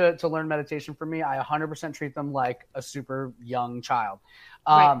comes to learn meditation from me, I 100% treat them like a super young child.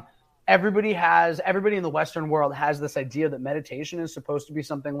 Right. Everybody in the Western world has this idea that meditation is supposed to be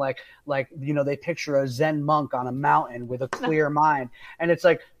something like, they picture a Zen monk on a mountain with a clear mind. And it's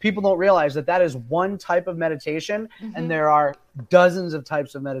like, people don't realize that is one type of meditation. Mm-hmm. And there are dozens of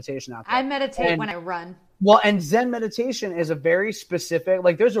types of meditation out there. I meditate when I run. Well, and Zen meditation is a very specific,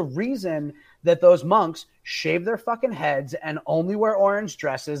 like, there's a reason that those monks shave their fucking heads and only wear orange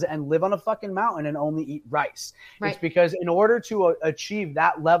dresses and live on a fucking mountain and only eat rice. Right. It's because in order to achieve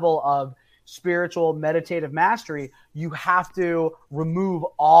that level of spiritual meditative mastery, you have to remove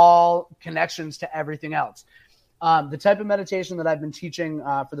all connections to everything else. The type of meditation that I've been teaching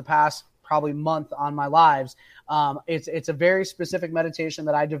for the past probably month on my lives, it's a very specific meditation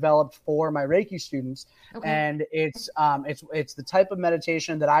that I developed for my Reiki students. Okay. And it's the type of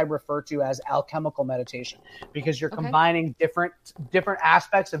meditation that I refer to as alchemical meditation, because you're combining different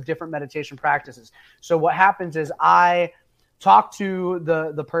aspects of different meditation practices. So what happens is, I talk to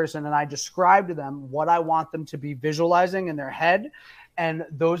the person and I describe to them what I want them to be visualizing in their head, and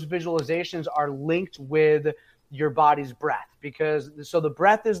those visualizations are linked with your body's breath, so the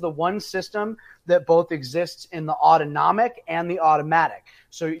breath is the one system that both exists in the autonomic and the automatic.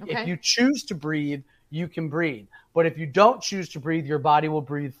 So if you choose to breathe, you can breathe. But if you don't choose to breathe, your body will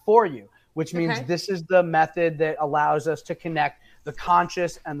breathe for you, which means this is the method that allows us to connect the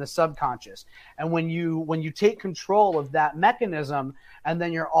conscious and the subconscious. And when you take control of that mechanism, and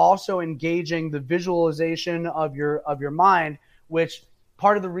then you're also engaging the visualization of your mind, which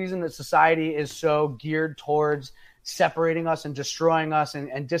part of the reason that society is so geared towards separating us and destroying us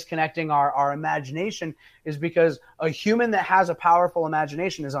and disconnecting our imagination is because a human that has a powerful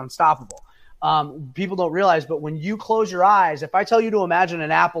imagination is unstoppable. People don't realize, but when you close your eyes, if I tell you to imagine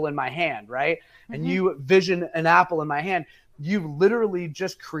an apple in my hand, right? Mm-hmm. And you vision an apple in my hand, you've literally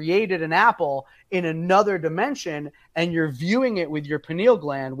just created an apple in another dimension, and you're viewing it with your pineal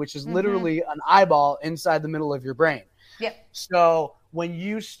gland, which is literally an eyeball inside the middle of your brain. Yep. So when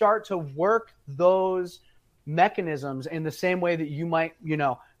you start to work those mechanisms in the same way that you might,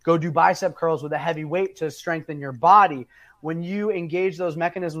 go do bicep curls with a heavy weight to strengthen your body, when you engage those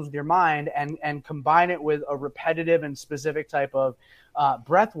mechanisms with your mind and combine it with a repetitive and specific type of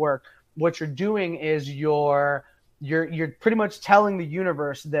breath work, what you're doing is you're pretty much telling the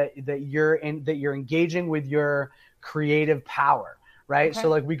universe that you're engaging with your creative power. Right. Okay. So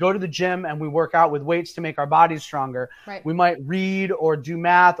like, we go to the gym and we work out with weights to make our bodies stronger. Right. We might read or do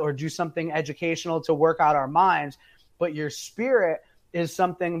math or do something educational to work out our minds. But your spirit is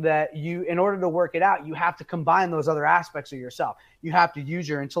something that in order to work it out, you have to combine those other aspects of yourself. You have to use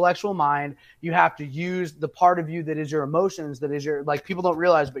your intellectual mind. You have to use the part of you that is your emotions, that is like, people don't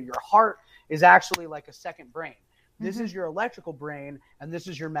realize, but your heart is actually like a second brain. This is your electrical brain, and this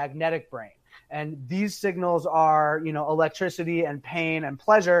is your magnetic brain. And these signals are, electricity and pain and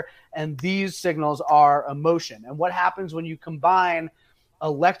pleasure, and these signals are emotion. And what happens when you combine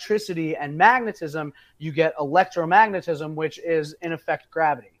electricity and magnetism? You get electromagnetism, which is, in effect,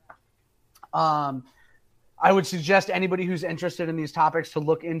 gravity. I would suggest anybody who's interested in these topics to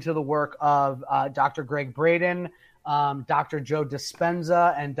look into the work of Dr. Greg Braden, Dr. Joe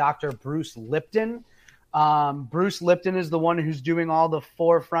Dispenza, and Dr. Bruce Lipton. Bruce Lipton is the one who's doing all the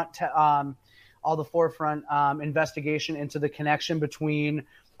forefront investigation into the connection between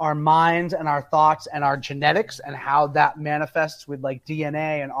our minds and our thoughts and our genetics, and how that manifests with like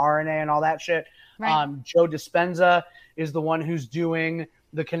DNA and RNA and all that shit. Right. Joe Dispenza is the one who's doing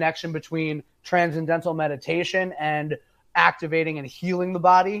the connection between transcendental meditation and activating and healing the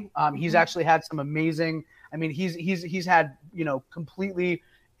body. He's actually had some amazing, I mean, he's had, completely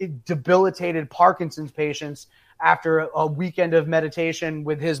debilitated Parkinson's patients after a weekend of meditation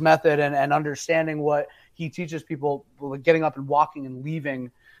with his method and understanding what he teaches people, getting up and walking and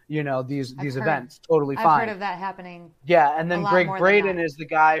leaving, these events totally fine. I've heard of that happening. Yeah. And then Greg Braden is the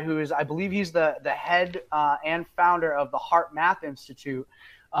guy who is, I believe he's the head and founder of the Heart Math Institute,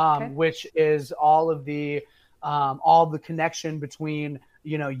 which is all the connection between,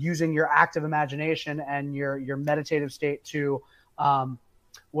 using your active imagination and your meditative state to,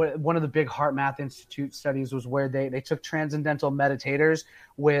 one of the big Heart Math Institute studies was where they took transcendental meditators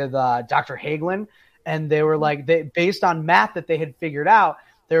with Dr. Hagelin, and they were like, based on math that they had figured out,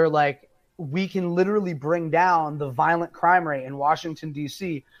 they were like, we can literally bring down the violent crime rate in Washington,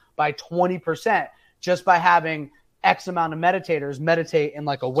 D.C. by 20% just by having X amount of meditators meditate in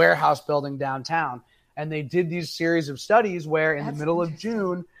like a warehouse building downtown. And they did these series of studies where in the middle of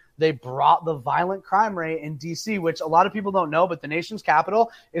June, they brought the violent crime rate in D.C., which a lot of people don't know, but the nation's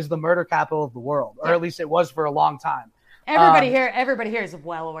capital is the murder capital of the world, or at least it was for a long time. Everybody here is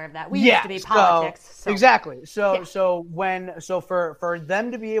well aware of that. We used to be politics. So. Exactly. So for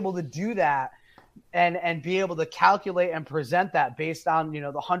them to be able to do that and be able to calculate and present that based on, the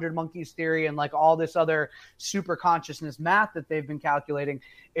 100 Monkeys theory and like all this other super consciousness math that they've been calculating,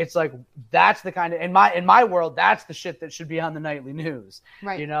 it's like, that's the kind of, in my world, that's the shit that should be on the nightly news.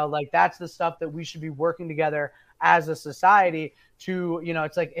 Right. Like that's the stuff that we should be working together as a society to,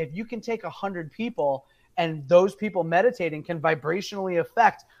 it's like, if you can take 100 people and those people meditating can vibrationally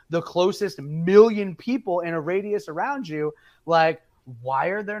affect the closest million people in a radius around you, like, why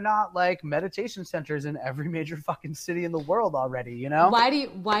are there not like meditation centers in every major fucking city in the world already? Why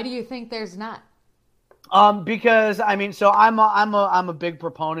do you think there's not? Because I mean, so I'm a big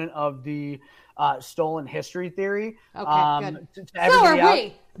proponent of the stolen history theory. Okay, good. So are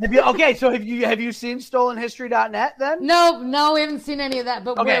we. Okay, so have you seen stolenhistory.net then? No, we haven't seen any of that,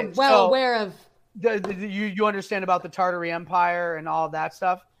 but we're well aware of. You understand about the Tartary Empire and all of that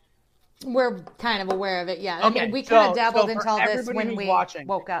stuff? We're kind of aware of it, yeah. Okay, I mean, we kind of dabbled into all this when we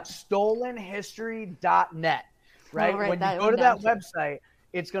woke up. Stolenhistory.net, right? When you go to that website,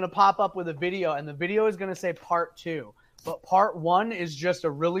 it's going to pop up with a video, and the video is going to say part 2. But part 1 is just a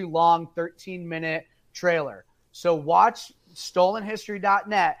really long 13-minute trailer. So watch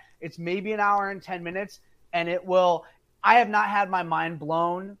stolenhistory.net. It's maybe an hour and 10 minutes, and it will – I have not had my mind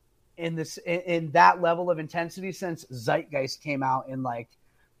blown in that level of intensity since Zeitgeist came out in like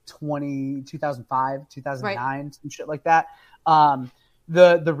 2005, 2009, right. Some shit like that.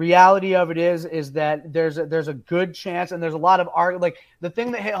 The reality of it is that there's a good chance, and there's a lot of art. Like the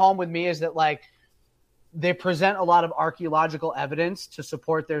thing that hit home with me is that like they present a lot of archaeological evidence to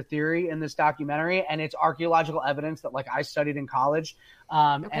support their theory in this documentary, and it's archaeological evidence that like I studied in college.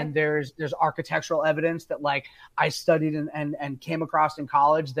 And there's architectural evidence that like I studied and came across in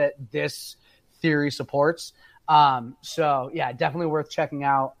college that this theory supports. So yeah, definitely worth checking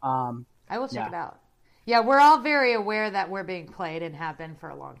out. I will check it out. Yeah, we're all very aware that we're being played and have been for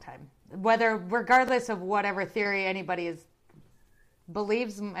a long time. Regardless of whatever theory anybody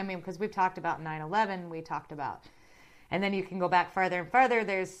believes, I mean, because we've talked about 9/11, we talked about, and then you can go back farther and farther.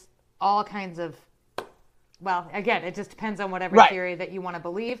 There's all kinds of, well, again, it just depends on whatever theory that you want to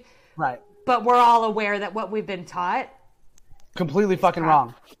believe. Right. But we're all aware that what we've been taught completely fucking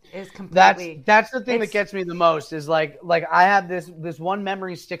wrong. Is completely. That's the thing that gets me the most is like I have this one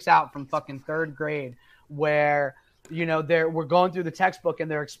memory sticks out from fucking 3rd grade where we're going through the textbook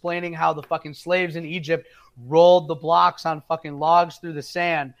and they're explaining how the fucking slaves in Egypt rolled the blocks on fucking logs through the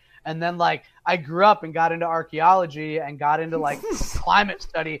sand. And then like I grew up and got into archaeology and got into like climate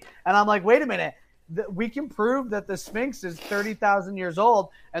study, and I'm like, wait a minute. We can prove that the Sphinx is 30,000 years old,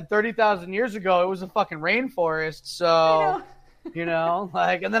 and 30,000 years ago it was a fucking rainforest. So,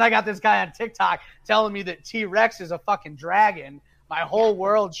 like, and then I got this guy on TikTok telling me that T-Rex is a fucking dragon. My whole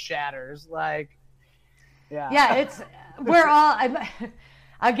world shatters. Like, yeah, we're all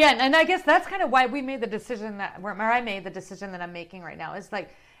again, and I guess that's kind of why we made the decision I made the decision that I'm making right now. Is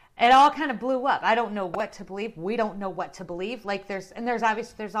like it all kind of blew up. I don't know what to believe. We don't know what to believe. Like there's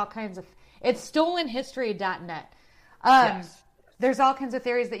all kinds of. It's stolenhistory.net. Yes. There's all kinds of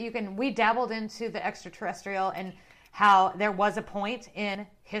theories that we dabbled into the extraterrestrial and how there was a point in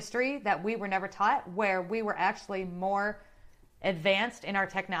history that we were never taught where we were actually more advanced in our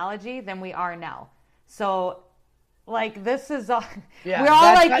technology than we are now. So like this is all, we're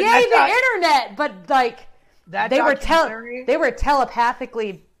all like, yay, the internet, but like they were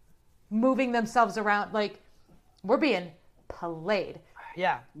telepathically moving themselves around. Like We're being played.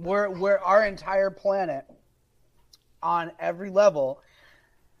 Yeah, we're our entire planet on every level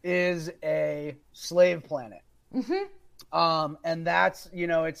is a slave planet. And that's,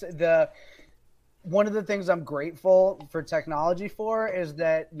 it's one of the things I'm grateful for technology for is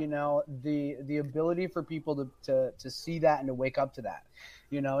that, the ability for people to see that and to wake up to that.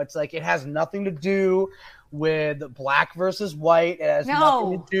 It's like it has nothing to do with black versus white. It has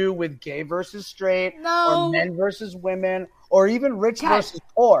nothing to do with gay versus straight or men versus women or even rich versus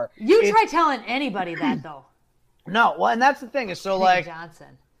poor. Try telling anybody that, though. No, well, and that's the thing is so like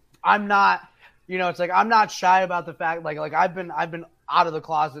Johnson. I'm not, it's like I'm not shy about the fact like I've been out of the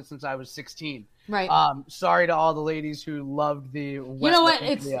closet since I was 16. Right. Sorry to all the ladies who loved the. You know what?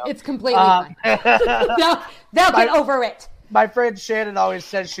 It's completely fine. They'll get over it. My friend Shannon always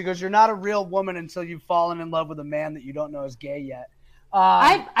says, she goes, "You're not a real woman until you've fallen in love with a man that you don't know is gay yet." Well,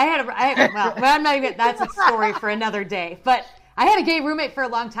 I'm not even. That's a story for another day. But I had a gay roommate for a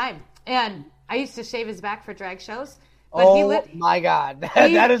long time, and I used to shave his back for drag shows. But my God,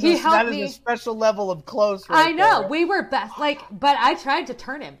 that is a special level of close. Right I know there. we were best, but I tried to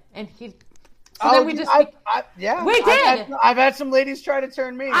turn him, and he. We did. I've had some ladies try to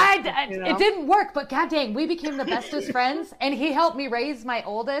turn me. It didn't work, but god dang, we became the bestest friends, and he helped me raise my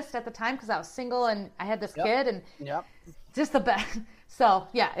oldest at the time because I was single and I had this kid, and just the best. So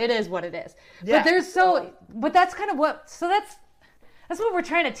yeah, it is what it is. Yeah. But that's kind of what. So that's what we're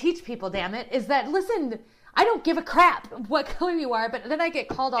trying to teach people. Damn it, is that listen. I don't give a crap what color you are, but then I get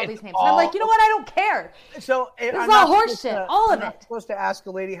called all these names. And I'm like, you know what? I don't care. So it's all horse shit. All of it. I'm not supposed to ask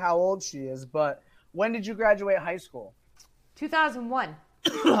a lady how old she is, but when did you graduate high school? 2001.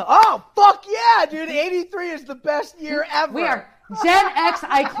 Oh, fuck yeah, dude. 83 is the best year ever. We are Gen X.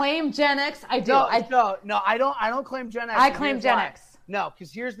 I claim Gen X. I do. No, I don't claim Gen X. I claim Gen X. No,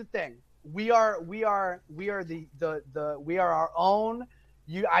 because here's the thing. We are our own.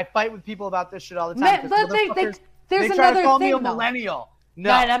 I fight with people about this shit all the time. There's they try to call me a though. millennial. No,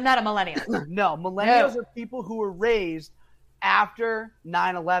 I'm not a millennial. No, millennials are people who were raised after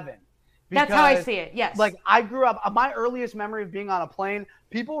 9/11. That's how I see it. Yes. Like I grew up. My earliest memory of being on a plane,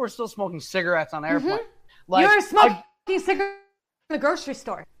 people were still smoking cigarettes on airplanes. Like, you were smoking cigarettes in the grocery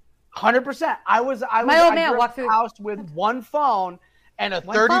store. 100%. I grew up in a house with one phone and a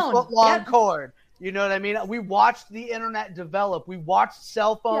 30-foot long cord. You know what I mean? We watched the internet develop. We watched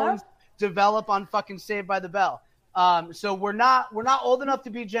cell phones develop on fucking Saved by the Bell. So we're not old enough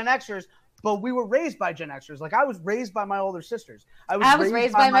to be Gen Xers, but we were raised by Gen Xers. Like I was raised by my older sisters. I was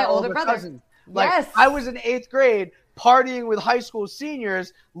raised by my older brother. Cousins. Like I was in 8th grade partying with high school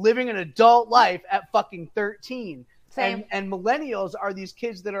seniors, living an adult life at fucking 13. Same. And millennials are these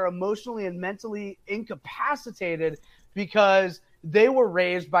kids that are emotionally and mentally incapacitated because they were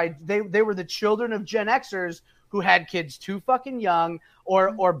raised by they were the children of Gen Xers who had kids too fucking young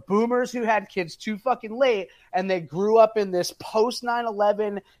or boomers who had kids too fucking late, and they grew up in this post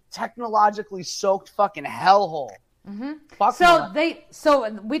 9/11 technologically soaked fucking hellhole. We talk about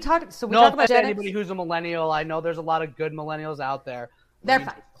Gen X. Anybody who's a millennial, I know there's a lot of good millennials out there. They're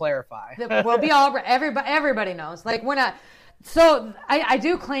fine. Clarify. We'll be all everybody knows. Like we're not. So I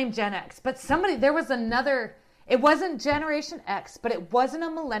do claim Gen X, but there was another. It wasn't Generation X, but it wasn't a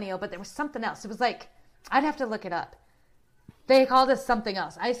millennial, but there was something else. It was like, I'd have to look it up. They called us something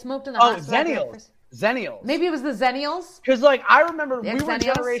else. I smoked in the hospital. Zennials. Maybe it was the Zennials. Because, like, I remember we were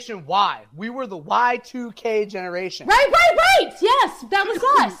Generation Y. We were the Y2K generation. Right. Yes, that was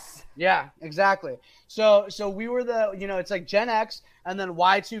us. Yeah, exactly. So we were it's like Gen X and then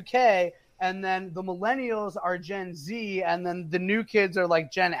Y2K. And then the millennials are Gen Z, and then the new kids are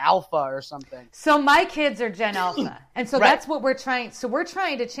like Gen Alpha or something. So my kids are Gen Alpha. And so that's what we're trying. So we're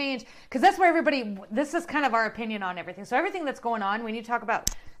trying to change, because that's where this is kind of our opinion on everything. So everything that's going on, when you talk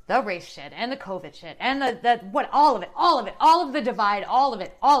about the race shit and the COVID shit and all of the divide, all of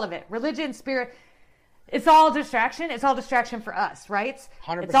it, religion, spirit, it's all distraction. It's all distraction for us, right?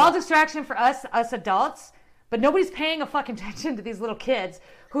 100%. It's all distraction for us adults. But nobody's paying a fucking attention to these little kids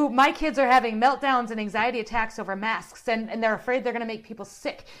my kids are having meltdowns and anxiety attacks over masks, and they're afraid they're going to make people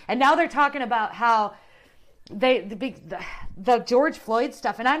sick. And now they're talking about how the George Floyd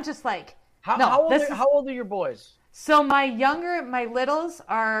stuff. And I'm just like, how old are your boys? So my littles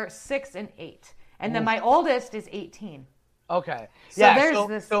are 6 and 8. And then my oldest is 18. Okay. So there's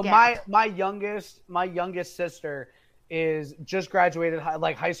this gap. my youngest sister is just graduated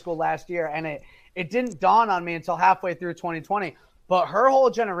high school last year, and it didn't dawn on me until halfway through 2020. But her whole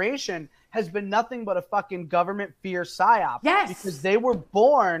generation has been nothing but a fucking government fear psyop. Yes. Because they were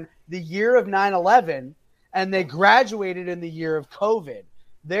born the year of 9/11 and they graduated in the year of COVID.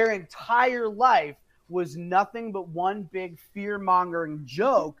 Their entire life was nothing but one big fear-mongering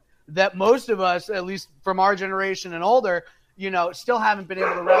joke that most of us, at least from our generation and older, still haven't been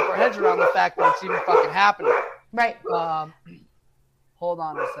able to wrap our heads around the fact that it's even fucking happening. Right. Hold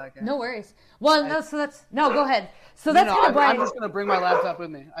on a second. No worries. Well, go ahead. So that's kind of why I'm just gonna bring my laptop with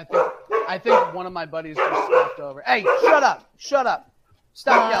me. I think one of my buddies just stopped over. Hey, shut up!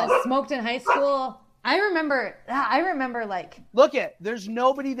 Stop yelling. Smoked in high school. I remember like look it. There's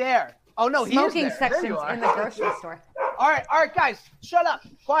nobody there. Oh no, he's smoking there. sections in the grocery store. All right, guys, shut up,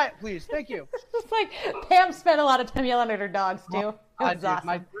 quiet, please. Thank you. It's like Pam spent a lot of time yelling at her dogs too. It was awesome.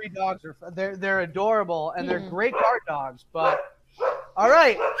 My 3 dogs they're adorable and they're great guard dogs. But all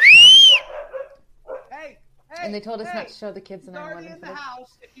right. Hey, and they told us not to show the kids in our in the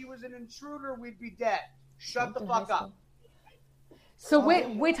house. If he was an intruder, we'd be dead. Shut the fuck up. So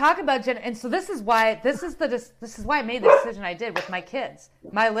we talk about and so this is why I made the decision I did with my kids,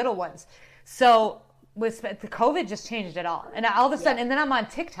 my little ones. So the COVID just changed it all, and all of a sudden, and then I'm on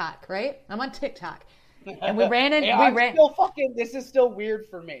TikTok, right? I'm on TikTok, and we ran in. This is still weird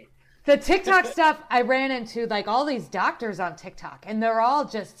for me. The TikTok stuff, I ran into like all these doctors on TikTok, and they're all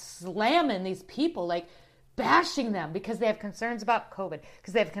just slamming these people, like bashing them because they have concerns about COVID,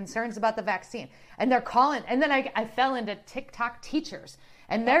 because they have concerns about the vaccine, and they're calling. And then I fell into TikTok teachers,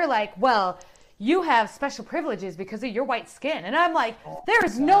 and they're like, "Well, you have special privileges because of your white skin," and I'm like, "There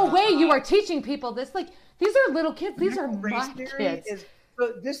is no way you are teaching people this. Like, these are little kids. These are my kids."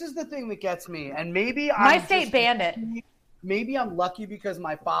 This is the thing that gets me, and maybe my state banned it. Maybe I'm lucky because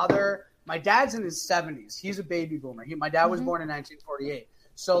my dad's in his 70s. He's a baby boomer. My dad was born in 1948.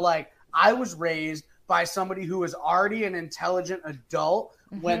 So, like, I was raised by somebody who was already an intelligent adult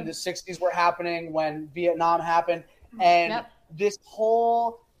when the 60s were happening, when Vietnam happened. And this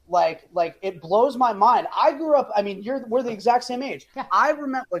whole, like, it blows my mind. I grew up, I mean, we're the exact same age. Yeah. I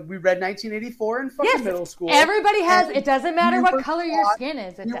remember, like, we read 1984 in fucking middle school. Everybody has, it doesn't matter what color your skin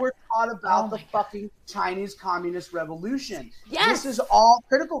is. You were taught about the fucking Chinese Communist Revolution. Yes. This is all,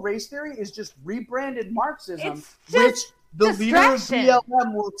 critical race theory is just rebranded Marxism, which the leader of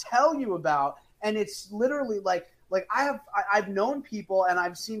BLM will tell you about. And it's literally like I've known people and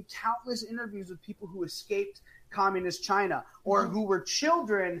I've seen countless interviews with people who escaped communist China or who were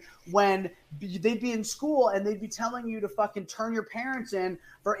children when they'd be in school and they'd be telling you to fucking turn your parents in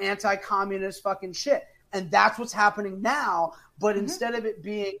for anti-communist fucking shit. And that's what's happening now. But instead of it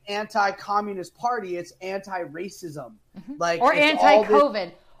being anti-communist party, it's anti-racism. Like, or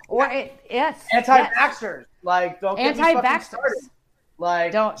anti-COVID. Anti-vaxxers. Yes. Like, don't get me fucking started.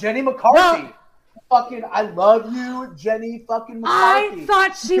 Like, Jenny McCarthy. Fucking, I love you, Jenny fucking McCarthy. I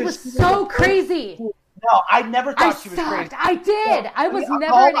thought she was so crazy. No, I never thought she was crazy. I did. I was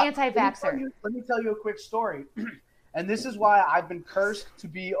never an anti-vaxxer. Let me tell you a quick story. And this is why I've been cursed to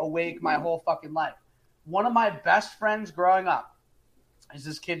be awake my whole fucking life. One of my best friends growing up is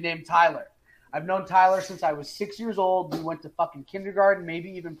this kid named Tyler. I've known Tyler since I was 6 years old. We went to fucking kindergarten, maybe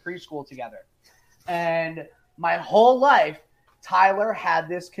even preschool together. And my whole life, Tyler had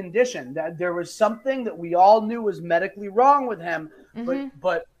this condition that there was something that we all knew was medically wrong with him,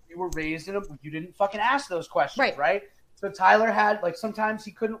 but we were raised in you didn't fucking ask those questions, right? So Tyler had, like, sometimes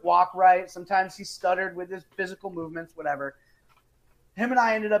he couldn't walk right. Sometimes he stuttered with his physical movements, whatever. Him and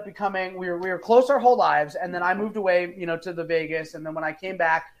I ended up becoming, we were close our whole lives. And then I moved away, to the Vegas. And then when I came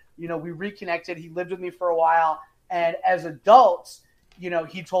back, we reconnected. He lived with me for a while. And as adults,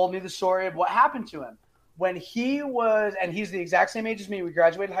 he told me the story of what happened to him. When he was, and he's the exact same age as me, we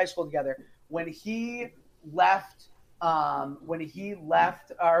graduated high school together. When he left, when he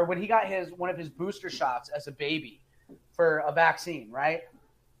got one of his booster shots as a baby for a vaccine, right?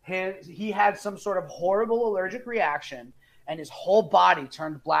 He had some sort of horrible allergic reaction, and his whole body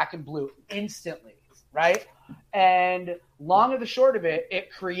turned black and blue instantly, right? And long and the short of it,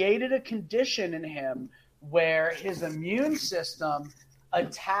 it created a condition in him where his immune system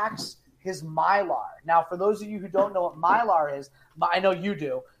attacks his mylar. Now, for those of you who don't know what mylar is, I know you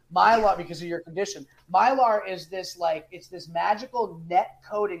do. Mylar, because of your condition. Mylar is this, it's this magical net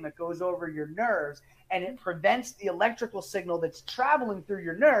coating that goes over your nerves, and it prevents the electrical signal that's traveling through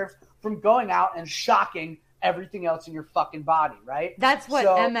your nerves from going out and shocking everything else in your fucking body, right? That's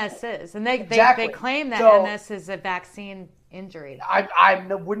what MS is. And they claim that MS is a vaccine injury. I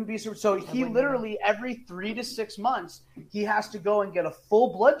wouldn't be so he literally every 3 to 6 months he has to go and get a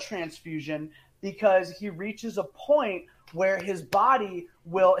full blood transfusion because he reaches a point where his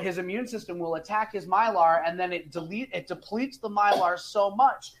immune system will attack his mylar, and then it depletes the mylar so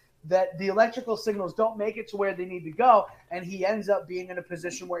much that the electrical signals don't make it to where they need to go, and he ends up being in a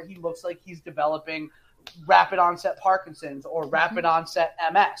position where he looks like he's developing rapid onset Parkinson's or rapid onset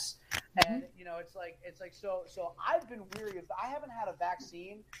MS. And it's like so I've been weary of, I haven't had a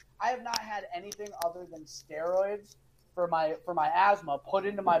vaccine. I have not had anything other than steroids for my asthma put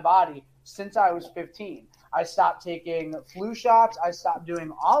into my body since I was 15. I stopped taking flu shots. I stopped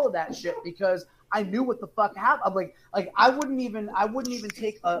doing all of that shit because I knew what the fuck happened. I'm like I wouldn't even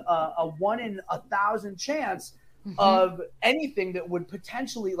take a 1 in 1,000 chance of anything that would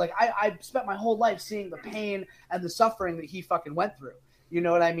potentially, like, I spent my whole life seeing the pain and the suffering that he fucking went through. You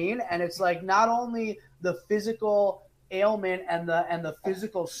know what I mean? And it's like not only the physical ailment and the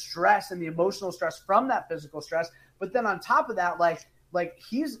physical stress and the emotional stress from that physical stress, but then on top of that, like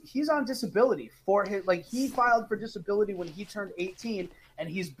he's on disability for his, like, he filed for disability when he turned 18, and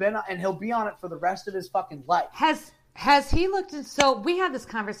he'll be on it for the rest of his fucking life. Has he looked at, so we had this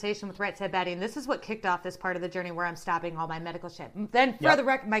conversation with Right Said Betty, and this is what kicked off this part of the journey where I'm stopping all my medical shit. Then for the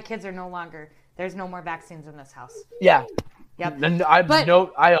record, my kids are there's no more vaccines in this house. Yeah. Yep. And I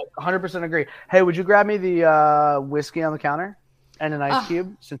 100% agree. Hey, would you grab me the whiskey on the counter and an ice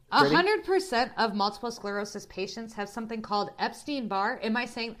cube? 100% of multiple sclerosis patients have something called Epstein-Barr. Am I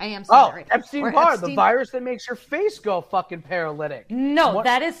saying that right? Epstein-Barr, the virus that makes your face go fucking paralytic. No,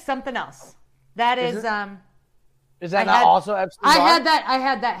 that is something else. That is Is that also Epstein-Barr? I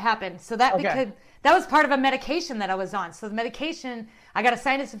had that happen. So that was part of a medication that I was on. So the medication, I got a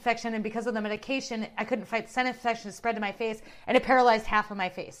sinus infection, and because of the medication, I couldn't fight the sinus infection to spread to my face, and it paralyzed half of my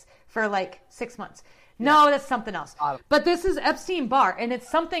face for like 6 months. No, that's something else. But this is Epstein-Barr, and it's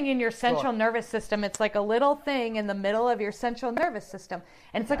something in your central nervous system. It's like a little thing in the middle of your central nervous system,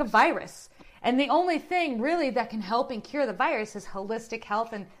 and it's like a virus. And the only thing really that can help and cure the virus is holistic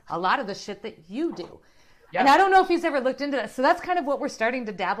health and a lot of the shit that you do. Yes. And I don't know if he's ever looked into that. So that's kind of what we're starting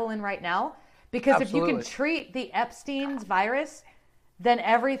to dabble in right now. Because if you can treat the Epstein's virus, then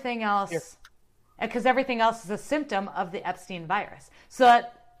everything else, because everything else is a symptom of the Epstein virus. So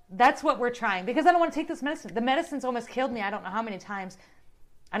that's what we're trying. Because I don't want to take this medicine. The medicine's almost killed me. I don't know how many times.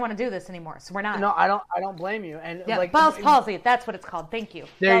 I don't want to do this anymore. So we're not. No, I don't blame you. And Bell's palsy. That's what it's called. Thank you.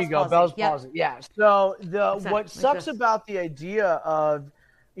 There you go. Bell's palsy. Yeah. So what sucks about the idea of,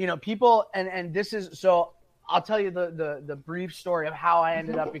 people, and this is, so I'll tell you the brief story of how I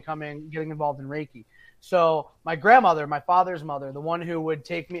ended up getting involved in Reiki. So my grandmother, my father's mother, the one who would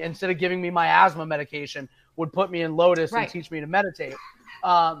take me, instead of giving me my asthma medication, would put me in Lotus and teach me to meditate.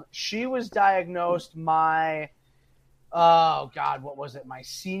 She was diagnosed my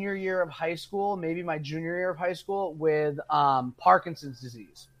senior year of high school, maybe my junior year of high school, with Parkinson's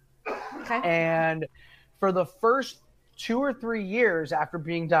disease. Okay. And for the first 2 or 3 years after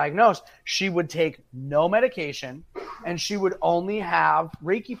being diagnosed, she would take no medication, and she would only have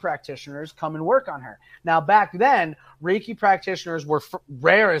Reiki practitioners come and work on her. Now, back then, Reiki practitioners were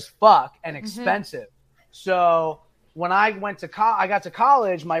rare as fuck and expensive. So when I got to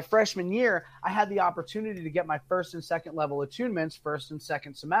college, my freshman year, I had the opportunity to get my first and second level attunements, first and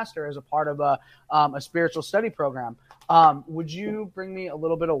second semester, as a part of a spiritual study program. Would you bring me a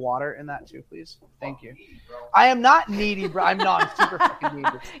little bit of water in that too, please? Thank you. I am not needy, bro. I'm super fucking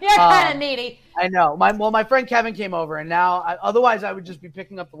needy. You're kind of needy. I know. My friend Kevin came over, and now, otherwise I would just be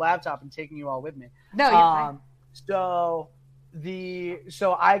picking up the laptop and taking you all with me. No, you're fine. So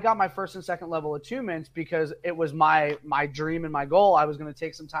I got my first and second level attunements because it was my dream and my goal. I was going to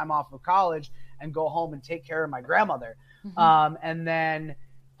take some time off of college and go home and take care of my grandmother. And then,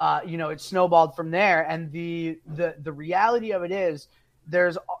 it snowballed from there. And the reality of it is,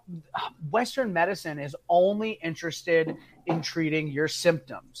 Western medicine is only interested in treating your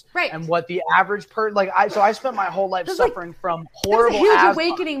symptoms. Right. And what the average so I spent my whole life suffering from horrible asthma. It was a huge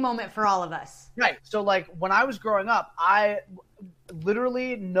awakening moment for all of us. Right. So when I was growing up, I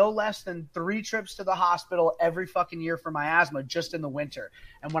literally no less than 3 trips to the hospital every fucking year for my asthma just in the winter.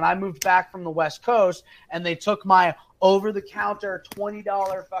 And when I moved back from the West Coast and they took my over-the-counter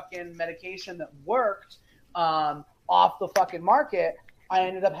 $20 fucking medication that worked off the fucking market, I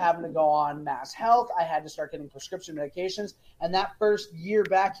ended up having to go on Mass Health. I had to start getting prescription medications. And that first year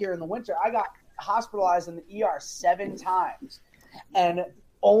back here in the winter, I got hospitalized in the ER 7 times. And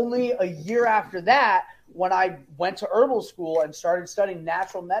only a year after that, when I went to herbal school and started studying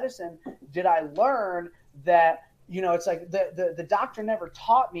natural medicine, did I learn that, it's like the doctor never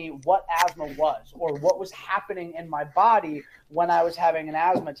taught me what asthma was or what was happening in my body when I was having an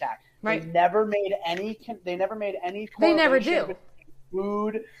asthma attack. Right. They never made any correlation. They never do.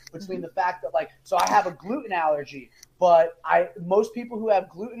 Food, between the fact that so I have a gluten allergy, but most people who have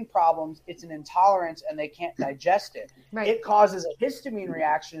gluten problems, it's an intolerance and they can't digest it. Right. It causes a histamine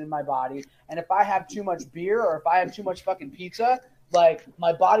reaction in my body, and if I have too much beer or if I have too much fucking pizza, like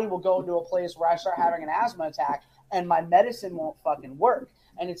my body will go into a place where I start having an asthma attack and my medicine won't fucking work.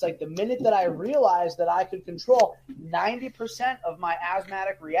 And it's like the minute that I realized that I could control 90% of my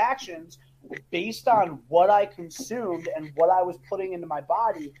asthmatic reactions based on what I consumed and what I was putting into my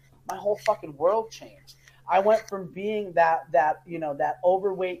body, my whole fucking world changed. I went from being that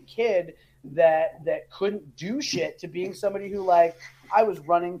overweight kid that couldn't do shit to being somebody who, like, I was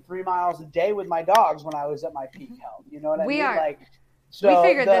running 3 miles a day with my dogs when I was at my peak health. You know what I mean? Like, so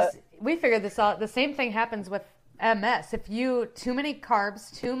we figured this out. The same thing happens with MS. If you too many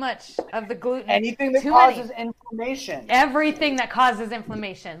carbs, too much of the gluten, anything that causes inflammation, everything that causes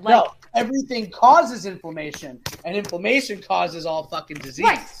inflammation, like no, everything causes inflammation, and inflammation causes all fucking disease.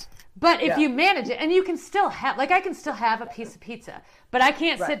 Right. But if you manage it, and you can still have, like, I can still have a piece of pizza, but I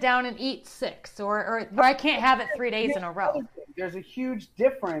can't sit down and eat 6, or I can't have it 3 days in a row. There's a huge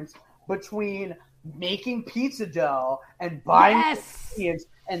difference between making pizza dough and buying ingredients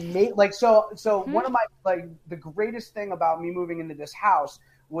and make one of my, like, the greatest thing about me moving into this house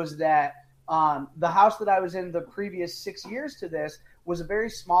was that the house that I was in the previous 6 years to this was a very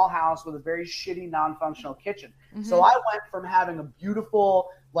small house with a very shitty non-functional kitchen. Mm-hmm. So I went from having a beautiful,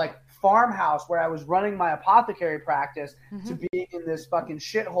 like, farmhouse where I was running my apothecary practice to being in this fucking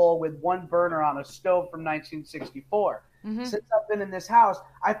shithole with one burner on a stove from 1964. Mm-hmm. Since I've been in this house,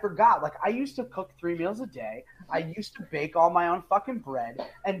 I forgot. Like, I used to cook 3 meals a day. I used to bake all my own fucking bread.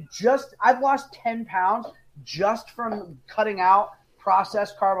 And I've lost 10 pounds just from cutting out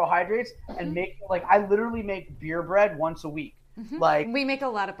processed carbohydrates and making, like, I literally make beer bread once a week. Mm-hmm. Like, we make a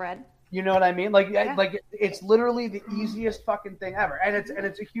lot of bread. You know what I mean? Like, it's literally the easiest fucking thing ever. And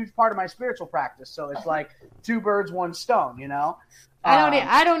it's a huge part of my spiritual practice. So it's like 2 birds, 1 stone, you know?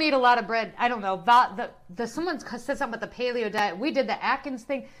 I don't eat a lot of bread. I don't know. Someone said something about the paleo diet. We did the Atkins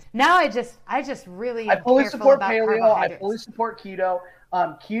thing. Now I just really I fully support paleo. I fully support keto.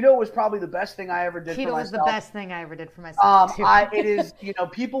 Keto was probably the best thing I ever did for myself. Keto was the best thing I ever did for myself. It is,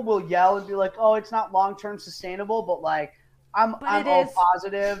 people will yell and be like, oh, it's not long-term sustainable, but like, I'm all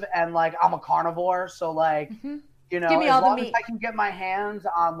positive, and like, I'm a carnivore. So like, as long as I can get my hands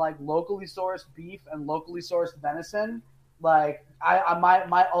on like locally sourced beef and locally sourced venison, like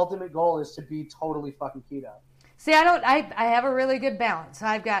my ultimate goal is to be totally fucking keto. See, I have a really good balance.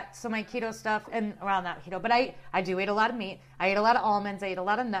 I've got some of my keto stuff, and well, not keto, but I do eat a lot of meat. I eat a lot of almonds. I eat a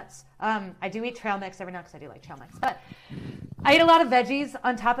lot of nuts. I do eat trail mix every now because I do like trail mix, but I eat a lot of veggies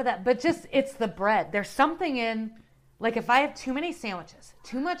on top of that. But just, it's the bread. There's something in, like, if I have too many sandwiches,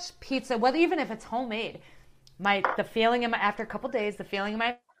 too much pizza, even if it's homemade, the feeling after a couple days, the feeling in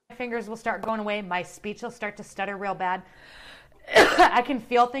my fingers will start going away. My speech will start to stutter real bad. I can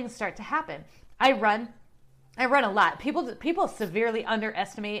feel things start to happen. I run a lot. People severely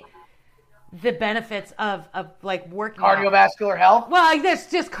underestimate the benefits of like working cardiovascular health. Well, like, there's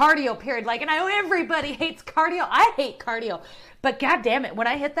just cardio, period. Like, and I know everybody hates cardio. I hate cardio, but god damn it, when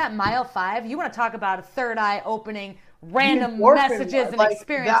I hit that mile 5, you want to talk about a third eye opening, random messages and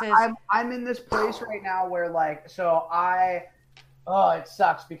experiences. I'm in this place right now where, like, it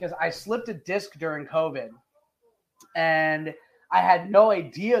sucks because I slipped a disc during COVID, and I had no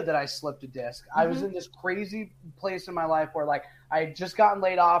idea that I slipped a disc. I was in this crazy place in my life where, like, I had just gotten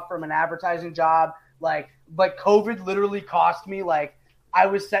laid off from an advertising job. Like COVID literally cost me, like, I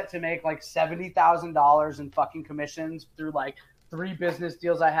was set to make like $70,000 in fucking commissions through like 3 business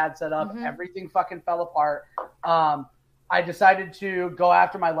deals I had set up. Everything fucking fell apart. I decided to go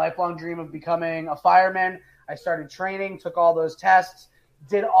after my lifelong dream of becoming a fireman. I started training, took all those tests,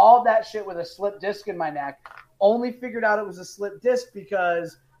 did all that shit with a slipped disc in my neck. Only figured out it was a slipped disc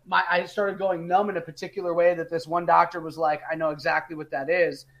because I started going numb in a particular way that this one doctor was like, I know exactly what that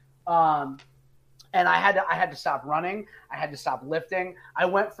is. And I had to stop running. I had to stop lifting. I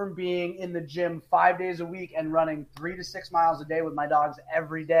went from being in the gym 5 days a week and running 3 to 6 miles a day with my dogs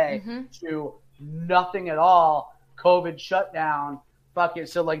every day to nothing at all. COVID shut down. Fuck it.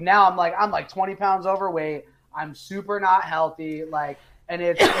 So like now I'm like 20 pounds overweight. I'm super not healthy. Like, and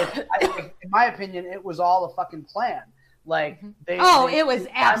it's in my opinion, it was all a fucking plan. Like it was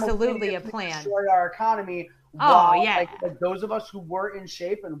absolutely a plan. Destroyed our economy. Like those of us who were in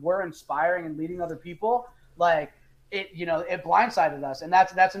shape and were inspiring and leading other people, like it blindsided us. And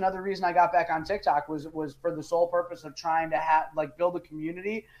that's another reason I got back on TikTok was for the sole purpose of trying to build a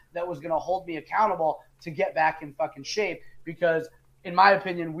community that was going to hold me accountable to get back in fucking shape. Because in my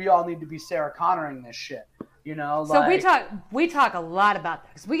opinion, we all need to be Sarah Connoring this shit. So we talk a lot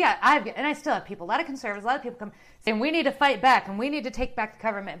about this. I still have people, a lot of conservatives, a lot of people come saying we need to fight back and we need to take back the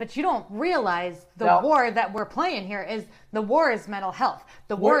government. But you don't realize the war that we're playing here is the war is mental health.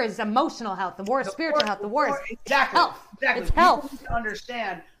 The war is emotional health. The war is spiritual health. The war is health. Exactly. It's health. People need to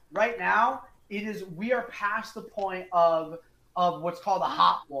understand right now we are past the point of what's called a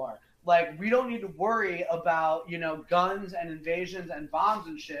hot war. Like, we don't need to worry about, guns and invasions and bombs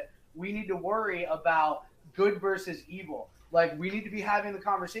and shit. We need to worry about good versus evil. Like, we need to be having the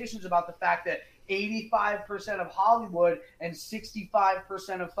conversations about the fact that 85% of Hollywood and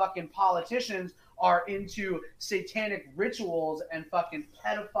 65% of fucking politicians are into satanic rituals and fucking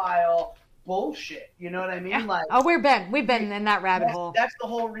pedophile bullshit. You know what I mean? Yeah. Like, we've been in that rabbit hole. That's the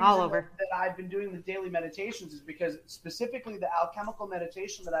whole reason all over. that I've been doing the daily meditations, is because specifically the alchemical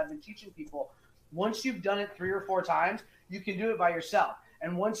meditation that I've been teaching people, once you've done it 3 or 4 times, you can do it by yourself.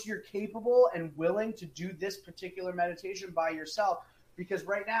 And once you're capable and willing to do this particular meditation by yourself, because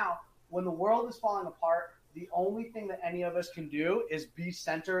right now, when the world is falling apart, the only thing that any of us can do is be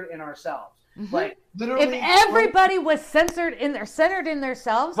centered in ourselves. Mm-hmm. Like, literally, if everybody was centered in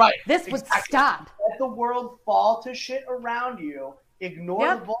themselves, this would stop. Let the world fall to shit around you,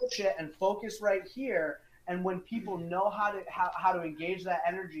 ignore the bullshit, and focus right here. And when people know how to engage that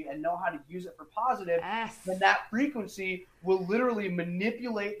energy and know how to use it for positive, then that frequency will literally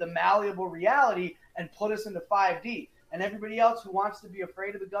manipulate the malleable reality and put us into 5D. And everybody else who wants to be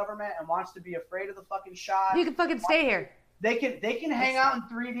afraid of the government and wants to be afraid of the fucking shot, you can fucking stay here. They can hang out in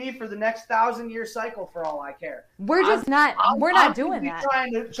 3D for the next 1,000-year cycle for all I care. We're not doing that.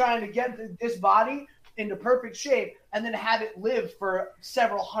 Trying to get this body into perfect shape and then have it live for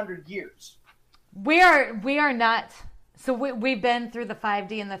several hundred years. We are not. So we've been through the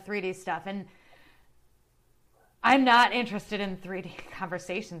 5D and the 3D stuff, and I'm not interested in 3D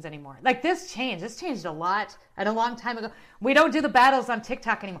conversations anymore. Like, this changed a lot and a long time ago. We don't do the battles on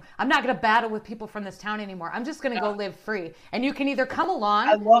TikTok anymore. I'm not going to battle with people from this town anymore. I'm just going to go live free. And you can either come along,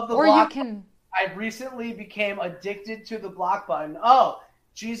 I love the or block. you can. I recently became addicted to the block button. Oh,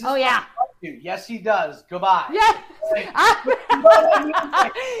 Jesus. Oh, yeah. You. Yes, he does. Goodbye. Yeah. Like,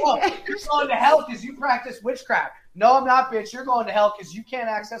 you're going to hell because you practice witchcraft. No, I'm not, bitch. You're going to hell because you can't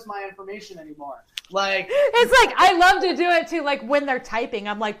access my information anymore. Like, it's like, I love to do it too. Like, when they're typing,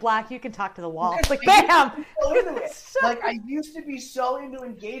 I'm like, Black, you can talk to the wall. It's like, bam. Like, I used to be so into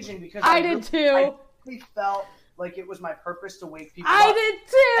engaging because I did too. I really felt like it was my purpose to wake people up. I did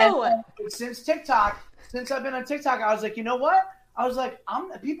too. And since I've been on TikTok, I was like, you know what? I was like,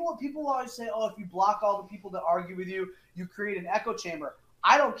 people always say, oh, if you block all the people that argue with you, you create an echo chamber.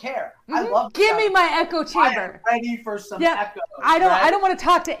 I don't care. Mm-hmm. I love. Give me my echo chamber. I am ready for some echo. I don't want to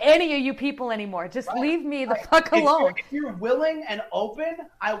talk to any of you people anymore. Just leave me the fuck alone. If you're willing and open,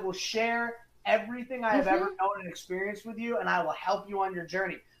 I will share everything I have ever known and experienced with you, and I will help you on your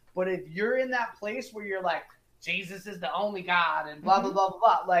journey. But if you're in that place where you're like, Jesus is the only God and blah, blah, blah, blah,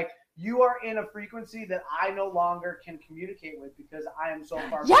 blah, like, you are in a frequency that I no longer can communicate with because I am so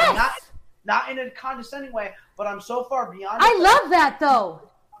far. Yes! Not in a condescending way, but I'm so far beyond. I love that, though. I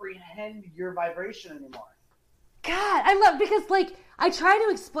don't comprehend your vibration anymore. God, I love, because, like, I try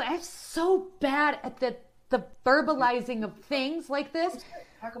to explain. I'm so bad at the verbalizing of things like this.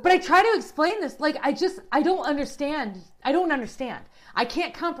 But I try to explain this. Like, I don't understand. I don't understand. I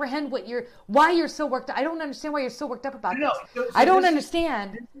can't comprehend why you're so worked up. I don't understand why you're so worked up about this. So I don't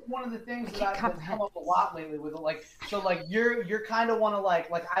understand. This is one of the things that I've come up a lot lately with, like, so like you're kind of want to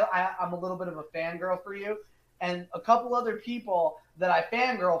like I'm a little bit of a fangirl for you, and a couple other people that I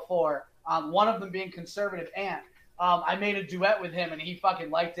fangirl for, one of them being Conservative Ant. I made a duet with him and he fucking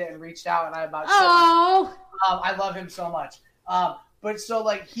liked it and reached out, and I I love him so much. But so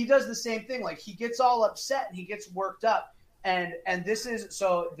like he does the same thing. Like, he gets all upset and he gets worked up. And this is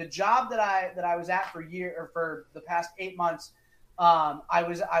so the job that I was at for the past 8 months. I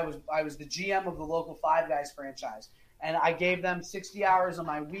was the GM of the local Five Guys franchise, and I gave them 60 hours of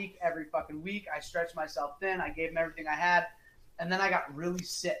my week every fucking week. I stretched myself thin. I gave them everything I had, and then I got really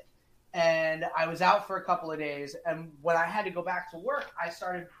sick, and I was out for a couple of days. And when I had to go back to work, I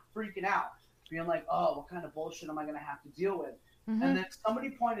started freaking out, being like, "Oh, what kind of bullshit am I going to have to deal with?" Mm-hmm. And then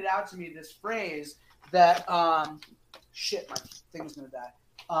somebody pointed out to me this phrase that. Shit, my thing was going to die.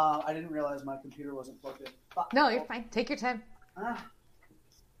 I didn't realize my computer wasn't plugged in. Fuck. No, you're fine. Take your time. Oh,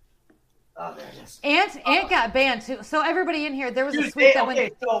 there it is. Ant got banned, too. So everybody in here, there was a tweet that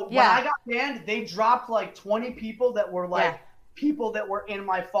went... So when I got banned, they dropped like 20 people that were like people that were in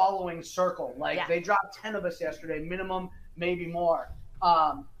my following circle. Like, they dropped 10 of us yesterday, minimum, maybe more.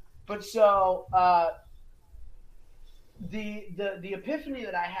 But so the epiphany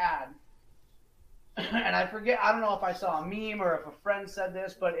that I had and I forget, I don't know if I saw a meme or if a friend said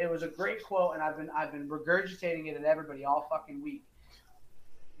this, but it was a great quote, and I've been regurgitating it at everybody all fucking week.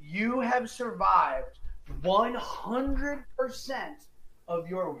 You have survived 100% of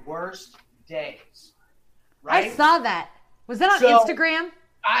your worst days. Right? I saw that. Was that on Instagram?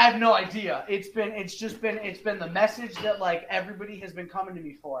 I have no idea. It's been the message that like everybody has been coming to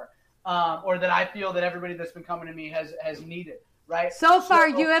me for, or that I feel that everybody that's been coming to me has needed. Right. So far,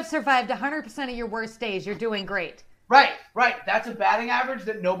 you have survived 100% of your worst days. You're doing great. Right. That's a batting average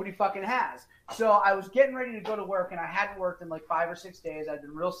that nobody fucking has. So I was getting ready to go to work, and I hadn't worked in like 5 or 6 days. I'd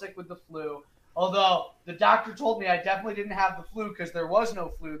been real sick with the flu. Although the doctor told me I definitely didn't have the flu because there was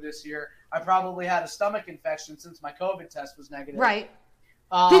no flu this year. I probably had a stomach infection since my COVID test was negative. Right.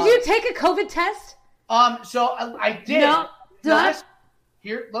 Did you take a COVID test? So I did. No.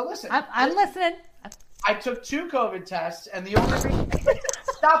 Listen. I'm listening. I took 2 COVID tests, and the only reason...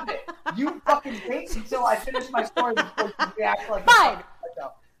 Stop it. You fucking wait until I finish my story before you react like Fine.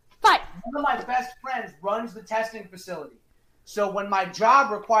 Fine. One of my best friends runs the testing facility. So when my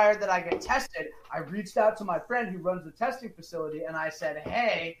job required that I get tested, I reached out to my friend who runs the testing facility, and I said,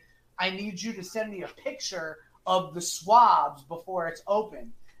 hey, I need you to send me a picture of the swabs before it's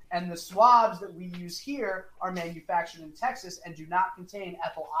open. And the swabs that we use here are manufactured in Texas and do not contain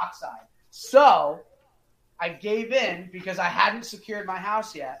ethyl oxide. So I gave in because I hadn't secured my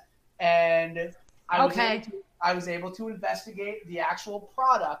house yet, and I was able to investigate the actual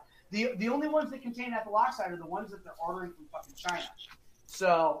product. The only ones that contain ethyl oxide are the ones that they're ordering from fucking China.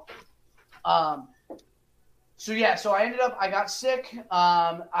 So I ended up, I got sick.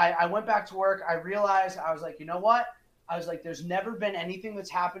 I went back to work. I realized, I was like, you know what? I was like, there's never been anything that's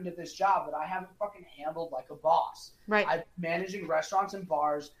happened at this job that I haven't fucking handled like a boss. Right. I've been managing restaurants and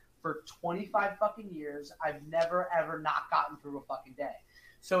bars for 25 fucking years. I've never, ever not gotten through a fucking day.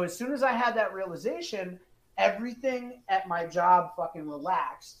 So as soon as I had that realization, everything at my job fucking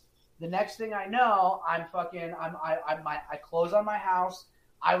relaxed. The next thing I know, I close on my house.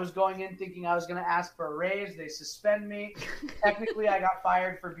 I was going in thinking I was going to ask for a raise. They suspend me. Technically, I got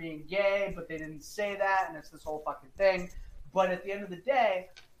fired for being gay, but they didn't say that, and it's this whole fucking thing. But at the end of the day,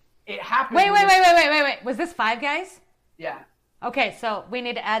 it happened. Wait. Was this Five Guys? Yeah. Okay, so we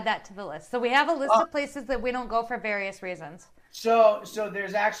need to add that to the list. So we have a list of places that we don't go for various reasons. So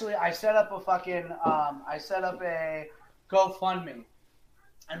there's actually, I set up a GoFundMe.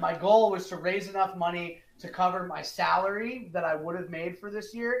 And my goal was to raise enough money to cover my salary that I would have made for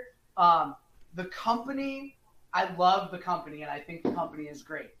this year. The company, I love the company, and I think the company is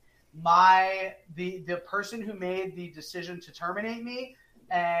great. The person who made the decision to terminate me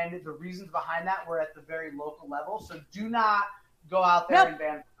and the reasons behind that were at the very local level. So do not go out there and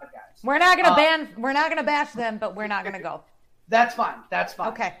ban guys. We're not gonna bash them, but we're not gonna go. That's fine.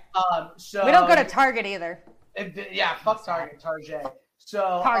 Okay. So we don't go to Target either. Fuck Target.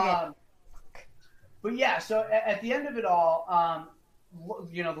 So, but yeah, so at the end of it all,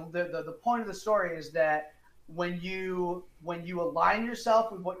 the point of the story is that when you align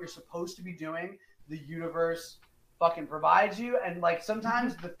yourself with what you're supposed to be doing, the universe fucking provides you. And like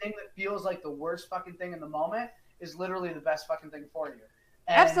sometimes the thing that feels like the worst fucking thing in the moment is literally the best fucking thing for you.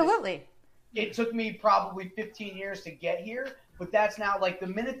 And absolutely. It took me probably 15 years to get here, but that's now like the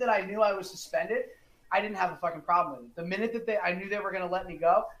minute that I knew I was suspended, I didn't have a fucking problem with it. The minute that I knew they were going to let me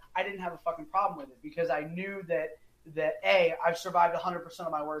go, I didn't have a fucking problem with it because I knew that A, I've survived 100%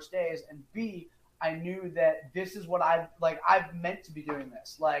 of my worst days, and B, I knew that this is what I've meant to be doing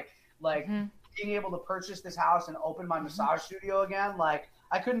this. Being able to purchase this house and open my massage studio again, like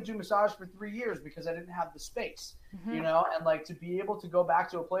I couldn't do massage for 3 years because I didn't have the space, and like to be able to go back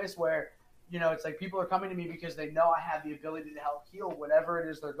to a place where, it's like people are coming to me because they know I have the ability to help heal whatever it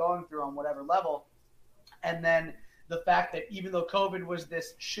is they're going through on whatever level. And then the fact that even though COVID was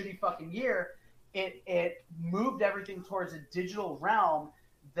this shitty fucking year, it moved everything towards a digital realm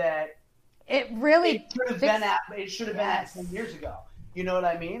that it should have been at 10 years ago. You know what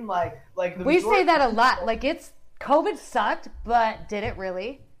I mean? We say that a lot. Like COVID sucked, but did it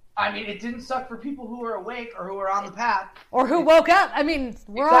really? I mean, it didn't suck for people who were awake or who were on the path or who woke up. I mean,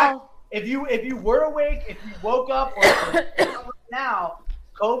 we're all. If you were awake, if you woke up, or now,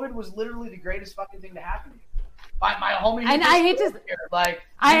 COVID was literally the greatest fucking thing to happen to you. My homie. And I hate to.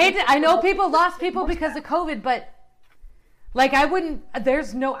 I know people lost people because of COVID, but like I wouldn't.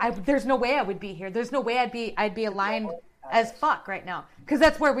 There's no way I would be here. There's no way I'd be aligned as fuck right now because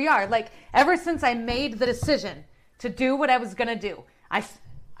that's where we are. Like ever since I made the decision to do what I was gonna do,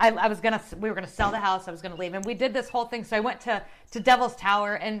 we were gonna sell the house. I was gonna leave, and we did this whole thing. So I went to Devil's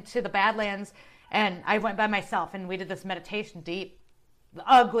Tower and to the Badlands, and I went by myself, and we did this meditation, deep,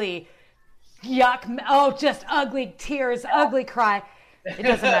 ugly, yuck. Oh, just ugly tears, ugly cry. It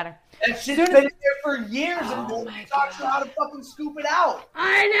doesn't matter. That shit's been in there for years, and nobody talks about how to fucking scoop it out.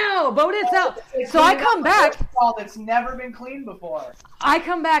 I know, but it's out. So I come back. That's never been cleaned before. I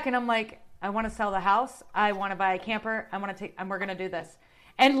come back and I'm like, I want to sell the house. I want to buy a camper. I want to take, and we're going to do this.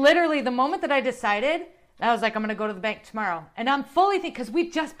 And literally the moment that I decided, I was like, I'm going to go to the bank tomorrow. And I'm fully thinking, because we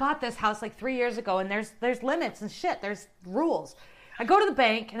just bought this house like 3 years ago, and there's limits and shit. There's rules. I go to the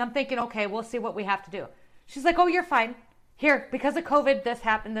bank and I'm thinking, okay, we'll see what we have to do. She's like, oh, you're fine. Here, because of COVID, this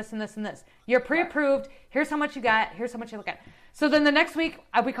happened, this and this and this. You're pre-approved. Here's how much you got. Here's how much you look at. So then the next week,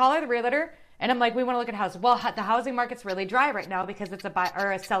 we call her the realtor, and I'm like, we want to look at houses. Well, the housing market's really dry right now because it's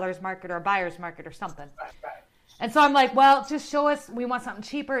a seller's market or a buyer's market or something. Right. And so I'm like, well, just show us. We want something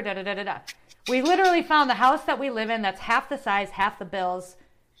cheaper, da-da-da-da-da. We literally found the house that we live in that's half the size, half the bills.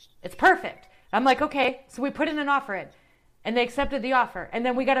 It's perfect. I'm like, okay. So we put in an offer in, and they accepted the offer. And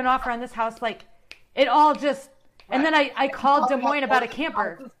then we got an offer on this house. Like, it all just... And then I called Des Moines about a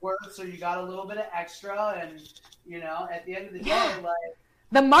camper. So you got a little bit of extra, and at the end of the day, like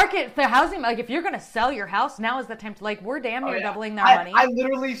the market, the housing, like if you're gonna sell your house, now is the time to we're damn near doubling their money. I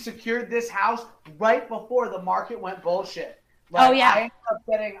literally secured this house right before the market went bullshit. I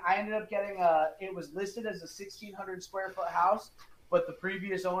ended up getting it was listed as a 1,600 square foot house, but the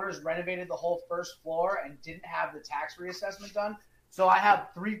previous owners renovated the whole first floor and didn't have the tax reassessment done. So I have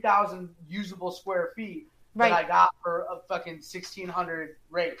 3,000 usable square feet. That I got for a fucking 1,600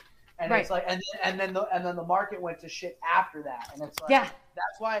 rate, and it's like, and then the market went to shit after that, and it's like,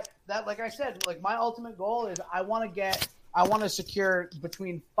 that's why like I said, like my ultimate goal is I want to secure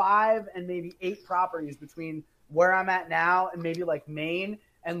between 5 and maybe 8 properties between where I'm at now and maybe like Maine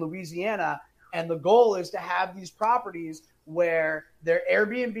and Louisiana, and the goal is to have these properties where they're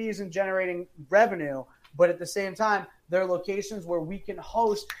Airbnbs and generating revenue, but at the same time they're locations where we can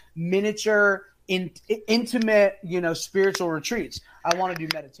host miniature. Intimate, spiritual retreats. I want to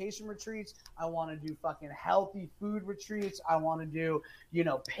do meditation retreats. I want to do fucking healthy food retreats. I want to do,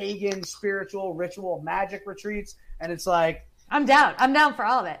 pagan, spiritual, ritual, magic retreats. And it's like, I'm down for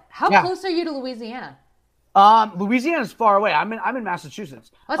all of it. How close are you to Louisiana? Louisiana's far away. I'm in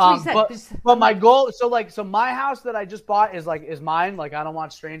Massachusetts. That's what you said. But my goal, so my house that I just bought is mine. Like I don't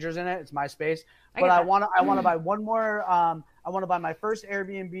want strangers in it. It's my space. But I want to buy one more. I want to buy my first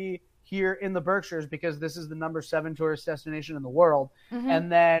Airbnb here in the Berkshires because this is the number 7 tourist destination in the world. Mm-hmm. And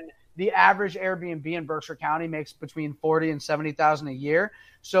then the average Airbnb in Berkshire County makes between $40,000 and $70,000 a year.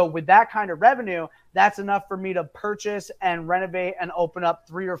 So with that kind of revenue, that's enough for me to purchase and renovate and open up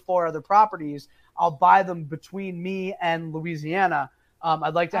 3 or 4 other properties. I'll buy them between me and Louisiana.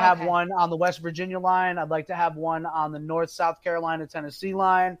 I'd like to have one on the West Virginia line. I'd like to have one on the North South Carolina, Tennessee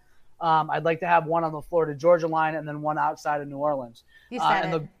line. I'd like to have one on the Florida, Georgia line, and then one outside of New Orleans. You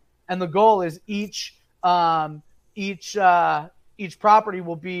said And the goal is each property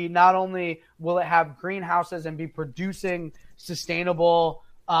will be, not only will it have greenhouses and be producing sustainable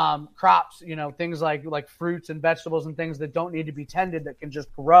crops, things like fruits and vegetables and things that don't need to be tended that can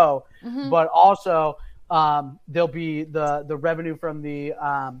just grow, but also there'll be the revenue from the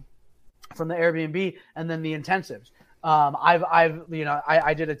Airbnb and then the intensives.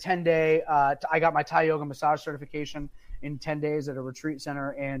 I did a 10-day. I got my Thai yoga massage certification in 10 days at a retreat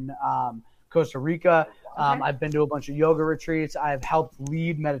center in Costa Rica. I've been to a bunch of yoga retreats. I've helped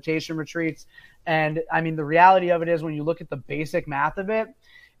lead meditation retreats. And I mean, the reality of it is when you look at the basic math of it,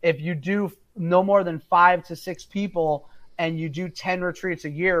 if you do no more than 5 to 6 people and you do 10 retreats a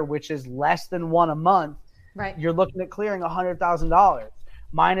year, which is less than one a month, you're looking at clearing $100,000.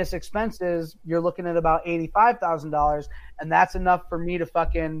 Minus expenses, you're looking at about $85,000, and that's enough for me to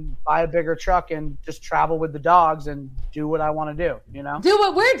fucking buy a bigger truck and just travel with the dogs and do what I want to do. Do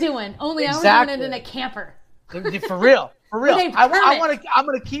what we're doing. Only I'm doing it in a camper. For real. I'm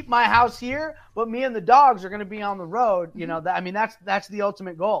gonna keep my house here, but me and the dogs are gonna be on the road. That's the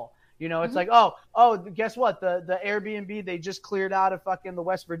ultimate goal. It's like, oh, guess what? The Airbnb they just cleared out of fucking the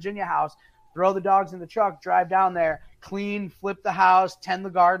West Virginia house. Throw the dogs in the truck, drive down there, clean, flip the house, tend the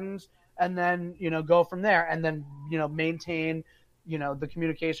gardens, and then, go from there. And then, maintain, the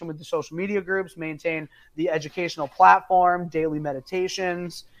communication with the social media groups, maintain the educational platform, daily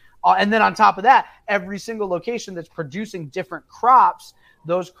meditations. And then on top of that, every single location that's producing different crops,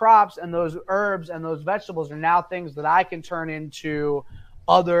 those crops and those herbs and those vegetables are now things that I can turn into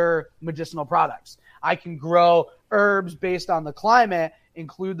other medicinal products. I can grow herbs based on the climate,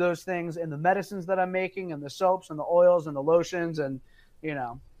 include those things in the medicines that I'm making and the soaps and the oils and the lotions and,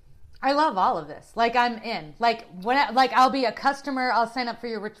 I love all of this. I'm in. I'll be a customer. I'll sign up for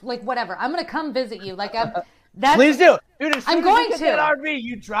your, whatever. I'm going to come visit you. Please do. Dude, as soon I'm as going you get to. that RV,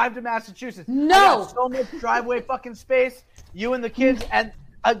 you drive to Massachusetts. No. I got so much driveway fucking space. You and the kids, and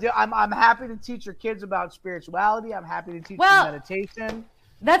I'm happy to teach your kids about spirituality. I'm happy to teach them meditation.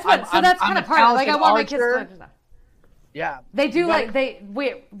 That's what. That's kind of part of it. Like I want my kids to. Yeah. They do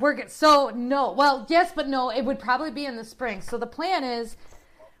we're so no. Well, yes, but no. It would probably be in the spring. So the plan is,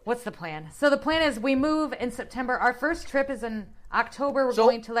 what's the plan? So the plan is we move in September. Our first trip is in October. We're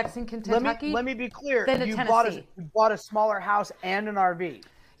going to Lexington, Kentucky. Let me be clear. Then to you Tennessee. bought a smaller house and an RV.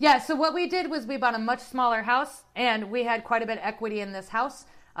 Yeah. So what we did was we bought a much smaller house, and we had quite a bit of equity in this house.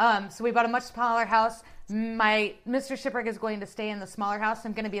 So we bought a much smaller house. My Mr. Shipwreck is going to stay in the smaller house.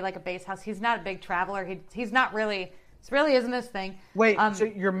 I'm going to be like a base house. He's not a big traveler. He's not really. This really isn't his thing. Wait, so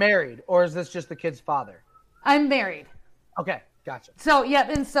you're married, or is this just the kid's father? I'm married. Okay, gotcha. So yeah,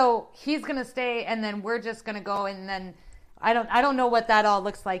 and so he's gonna stay, and then we're just gonna go, and then I don't know what that all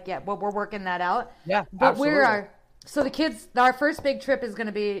looks like yet, but we're working that out. Yeah, but absolutely. So the kids, our first big trip is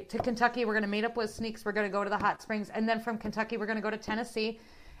gonna be to Kentucky. We're gonna meet up with Sneaks. We're gonna go to the hot springs, and then from Kentucky we're gonna go to Tennessee,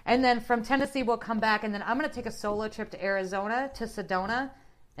 and then from Tennessee we'll come back, and then I'm gonna take a solo trip to Arizona to Sedona.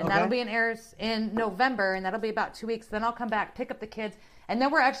 And that'll be in November, and that'll be about 2 weeks. Then I'll come back, pick up the kids, and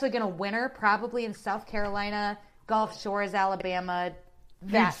then we're actually going to winter probably in South Carolina, Gulf Shores, Alabama.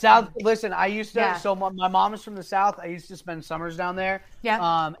 Listen, I used to. Yeah. So my mom is from the South. I used to spend summers down there.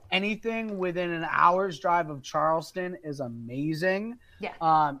 Yeah. Anything within an hour's drive of Charleston is amazing.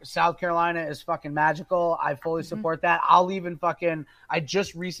 Yeah. South Carolina is fucking magical. I fully support that. I'll even I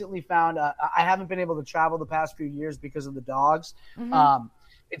just recently found. I haven't been able to travel the past few years because of the dogs.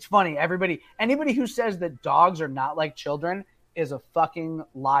 It's funny. Anybody who says that dogs are not like children is a fucking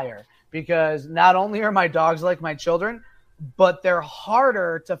liar, because not only are my dogs like my children, but they're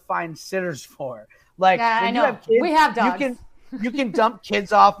harder to find sitters for. Like, yeah, when I know. You have kids, we have dogs. You can dump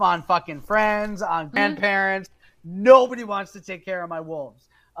kids off on fucking friends, on grandparents. Nobody wants to take care of my wolves.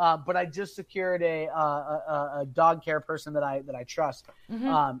 But I just secured a dog care person that I trust.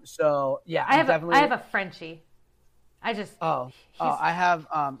 So yeah, I have a Frenchie. I have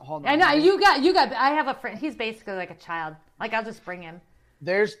hold on. I know you got. I have a friend. He's basically like a child. Like, I'll just bring him.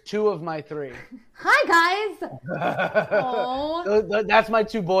 There's 2 of my 3. Hi guys. Oh. That's my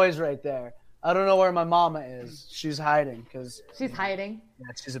 2 boys right there. I don't know where my mama is. She's hiding she's hiding. Yeah,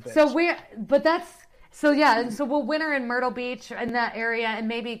 she's a bitch. So we'll winter in Myrtle Beach in that area, and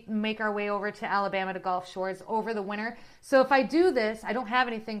maybe make our way over to Alabama to Gulf Shores over the winter. So if I do this, I don't have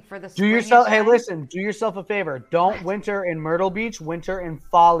anything for the spring. Do yourself a favor. Don't winter in Myrtle Beach, winter in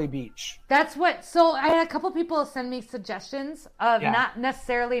Folly Beach. That's what. So I had a couple people send me suggestions of not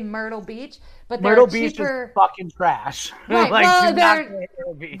necessarily Myrtle Beach, but Myrtle Beach is fucking trash. Right. Well,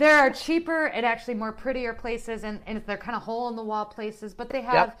 there are cheaper and actually more prettier places, and they're kind of hole in the wall places, but they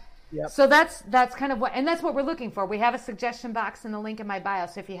have. Yep. So that's kind of that's what we're looking for. We have a suggestion box in the link in my bio.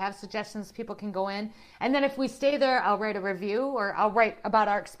 So if you have suggestions, people can go in. And then if we stay there, I'll write a review, or I'll write about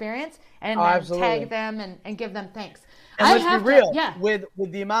our experience and then tag them and give them thanks. And let's be real,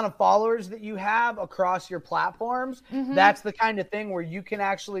 with the amount of followers that you have across your platforms, that's the kind of thing where you can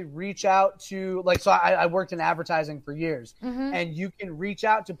actually reach out to, like, so I worked in advertising for years, and you can reach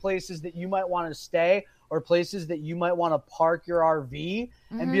out to places that you might want to stay, or places that you might want to park your RV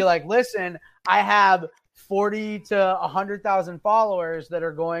and be like, listen, I have 40 to 100,000 followers that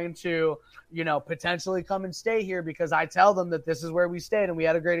are going to, potentially come and stay here because I tell them that this is where we stayed and we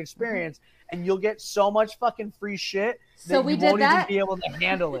had a great experience. And you'll get so much fucking free shit that you won't even be able to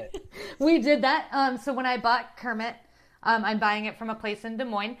handle it. We did that. So when I bought Kermit, I'm buying it from a place in Des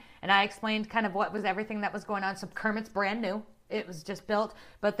Moines, and I explained kind of what was everything that was going on. So Kermit's brand new. It was just built,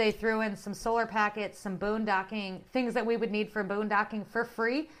 but they threw in some solar packets, some boondocking, things that we would need for boondocking for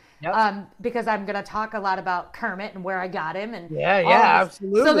free. Yep. Because I'm going to talk a lot about Kermit and where I got him. And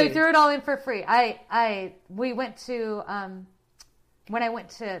absolutely. So they threw it all in for free. We went to, when I went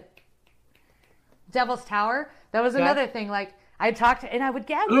to Devil's Tower, that was another thing. Like, I talked and I would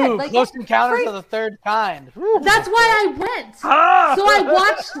get Close Encounters of the Third Kind. That's why I went. So I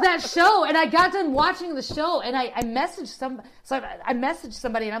watched that show, and I got done watching the show, and I messaged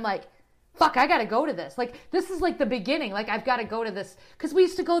somebody, and I'm like, fuck, I gotta go to this. Like, this is like the beginning. Like, I've got to go to this, because we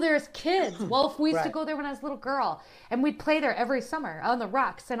used to go there as kids. Well, we used to go there when I was a little girl, and we'd play there every summer on the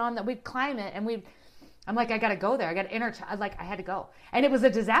rocks, and we'd climb it, and I'm like, I gotta go there. I had to go, and it was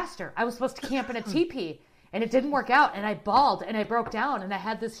a disaster. I was supposed to camp in a teepee. And it didn't work out, and I bawled, and I broke down, and I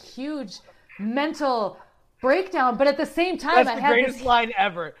had this huge mental breakdown. But at the same time, I had the greatest line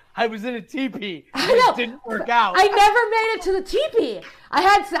ever. I was in a teepee. It didn't work out. I never made it to the teepee.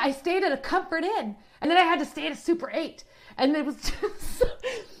 I stayed at a Comfort Inn, and then I had to stay at a Super 8, and it was just.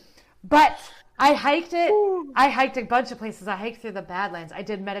 But I hiked it. Ooh. I hiked a bunch of places. I hiked through the Badlands. I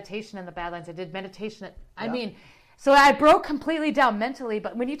did meditation in the Badlands. I did meditation. I mean, so I broke completely down mentally.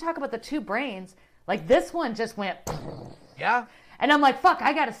 But when you talk about the two brains, like this one just went. Yeah. And I'm like, fuck,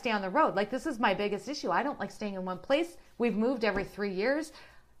 I got to stay on the road. Like, this is my biggest issue. I don't like staying in one place. We've moved every 3 years.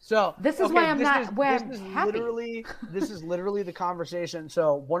 So this is why I'm not happy. This is literally the conversation.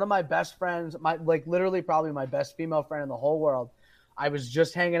 So one of my best friends, literally probably my best female friend in the whole world. I was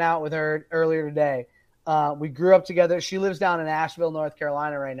just hanging out with her earlier today. We grew up together. She lives down in Asheville, North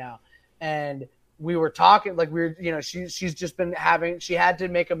Carolina right now. And we were talking, she's just been she had to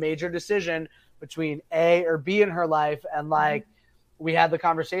make a major decision between A or B in her life. And we had the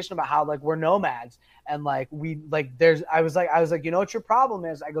conversation about how we're nomads. And I was like, you know what your problem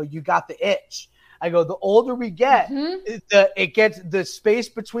is? I go, you got the itch. I go, the older we get, the space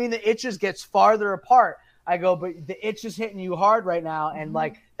between the itches gets farther apart. I go, but the itch is hitting you hard right now. And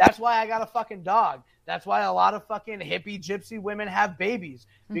that's why I got a fucking dog. That's why a lot of fucking hippie gypsy women have babies,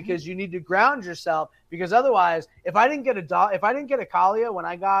 because you need to ground yourself. Because otherwise, if I didn't get a dog, if I didn't get a Kalia when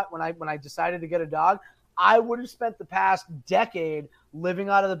I decided to get a dog, I would have spent the past decade living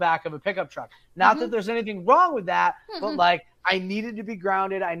out of the back of a pickup truck. Not that there's anything wrong with that, but I needed to be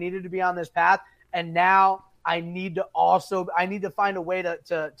grounded. I needed to be on this path. And now I need to find a way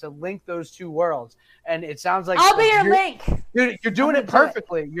to link those two worlds. And it sounds like I'll be your link. You're doing it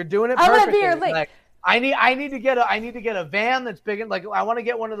perfectly. You're doing it perfectly. I'm gonna be your link. I need to get a van that's big. I want to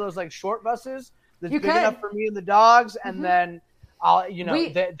get one of those short buses that's big enough for me and the dogs. And then I'll,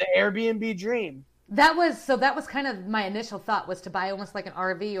 the Airbnb dream. That was kind of my initial thought, was to buy almost like an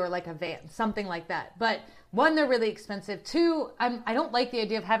RV or like a van, something like that. But one, they're really expensive. Two, I don't like the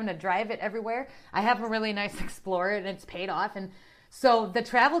idea of having to drive it everywhere. I have a really nice Explorer and it's paid off. And so the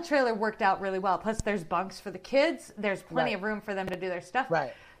travel trailer worked out really well. Plus there's bunks for the kids. There's plenty of room for them to do their stuff.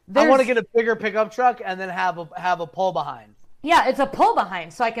 Right. I want to get a bigger pickup truck and then have a pull behind. Yeah, it's a pull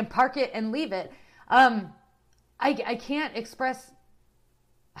behind, so I can park it and leave it. I can't express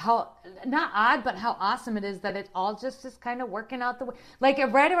how not odd, but how awesome it is that it all just is kind of working out the way.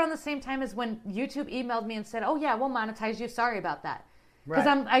 Right around the same time as when YouTube emailed me and said, "Oh yeah, we'll monetize you. Sorry about that." Because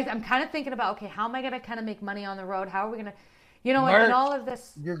I'm kind of thinking about, okay, how am I going to kind of make money on the road? How are we going to, and all of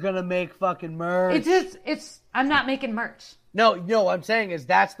this. You're gonna make fucking merch. I'm not making merch. No, what I'm saying is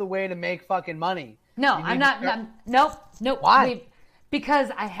that's the way to make fucking money. No, I'm not. Nope. Why?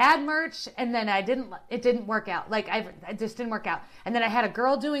 Because I had merch and then it didn't work out. I just didn't work out. And then I had a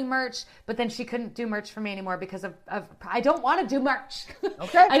girl doing merch, but then she couldn't do merch for me anymore because of I don't want to do merch.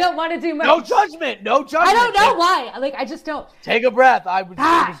 Okay. I don't want to do merch. No judgment. I don't know why. I just don't. Take a breath. It was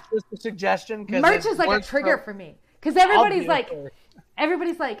just a suggestion. Merch is like a trigger for me. Because everybody's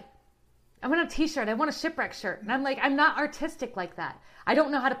like, I want a t-shirt. I want a shipwreck shirt. And I'm like, I'm not artistic like that. I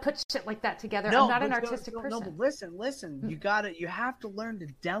don't know how to put shit like that together. I'm not an artistic person. No, but listen. You have to learn to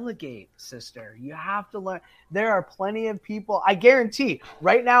delegate, sister. You have to learn. There are plenty of people. I guarantee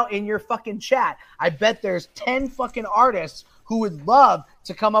right now in your fucking chat, I bet there's 10 fucking artists who would love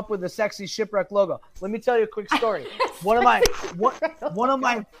to come up with a sexy shipwreck logo. Let me tell you a quick story. One of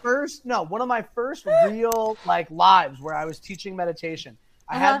my first real lives where I was teaching meditation.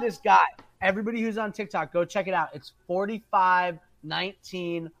 I had this guy. Everybody who's on TikTok, go check it out. It's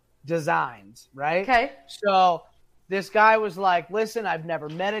 4519 Designs, right? Okay. So this guy was like, listen, I've never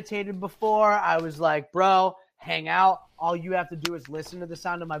meditated before. I was like, bro, hang out. All you have to do is listen to the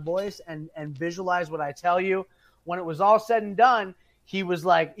sound of my voice and visualize what I tell you. When it was all said and done, he was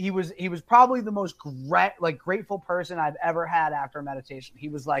probably the most grateful person I've ever had after meditation. He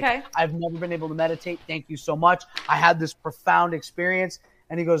was like, I've never been able to meditate. Thank you so much. I had this profound experience.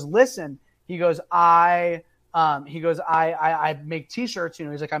 And he goes, listen, I make t-shirts,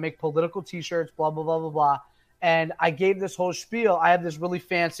 he's like, I make political t-shirts, blah, blah, blah, blah, blah. And I gave this whole spiel. I have this really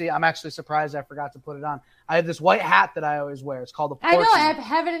fancy, I'm actually surprised I forgot to put it on. I have this white hat that I always wear. It's called a porcine. I know, I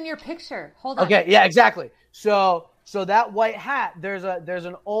have it in your picture. Hold on. Okay, yeah, exactly. So that white hat, there's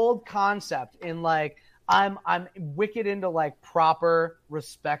an old concept in I'm wicked into proper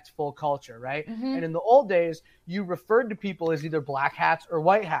respectful culture, right? Mm-hmm. And in the old days, you referred to people as either black hats or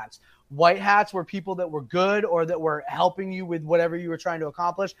white hats. White hats were people that were good or that were helping you with whatever you were trying to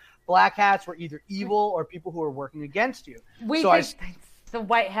accomplish. Black hats were either evil or people who were working against you. The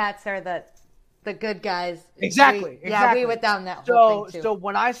white hats are the good guys. Exactly. Yeah, we went down that whole thing too. So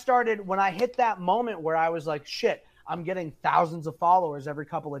when I hit that moment where I was like, shit, I'm getting thousands of followers every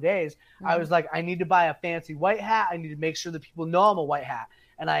couple of days. Mm-hmm. I was like, I need to buy a fancy white hat. I need to make sure that people know I'm a white hat.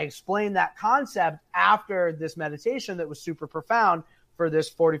 And I explained that concept after this meditation that was super profound for this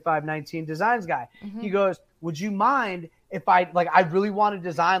 4519 Designs guy. Mm-hmm. He goes, would you mind if I really want to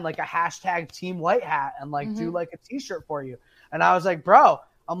design like a hashtag Team White hat and like do like a t-shirt for you. And I was like, bro,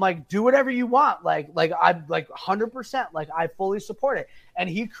 I'm like, do whatever you want. Like I'm like 100%, like I fully support it. And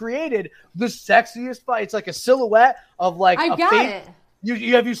he created the sexiest fight. It's like a silhouette of like I got it.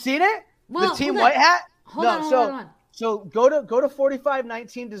 You have you seen it? Well, the Team White hat? Hold on. So go to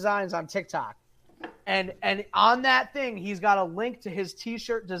 4519 Designs on TikTok. And on that thing, he's got a link to his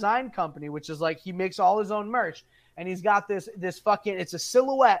t-shirt design company, which is like he makes all his own merch. And he's got this fucking, it's a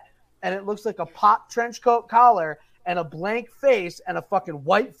silhouette, and it looks like a pop trench coat collar and a blank face and a fucking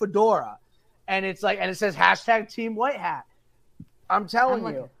white fedora. And it's like, and it says hashtag Team White hat. I'm telling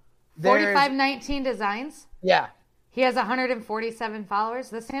you. 4519 Designs? Yeah. He has 147 followers.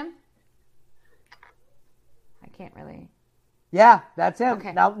 This him? I can't really. Yeah, that's him.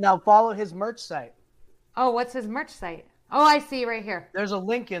 Okay. Now follow his merch site. Oh, what's his merch site? Oh, I see right here. There's a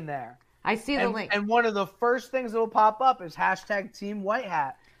link in there. I see the link. And one of the first things that will pop up is hashtag Team White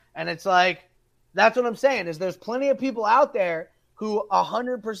Hat. And it's like, that's what I'm saying, is there's plenty of people out there who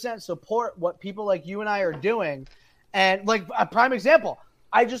 100% support what people like you and I are doing. And like a prime example,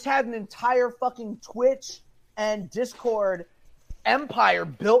 I just had an entire fucking Twitch and Discord empire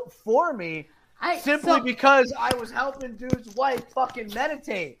built for me because I was helping dude's wife fucking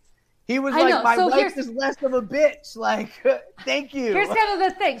meditate. He was like, my wife is less of a bitch. Like, thank you. Here's kind of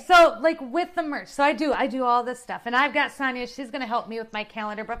the thing. So, like, with the merch, so I do all this stuff, and I've got Sonia. She's going to help me with my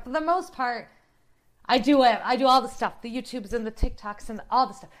calendar, but for the most part, I do all the stuff, the YouTubes and the TikToks and all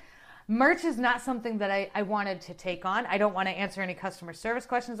the stuff. Merch is not something that I wanted to take on. I don't want to answer any customer service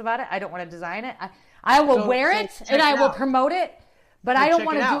questions about it. I don't want to design it. I will wear it and I will promote it, but I don't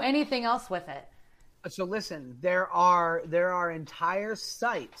want to do anything else with it. So listen, there are entire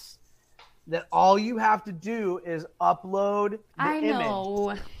sites that all you have to do is upload the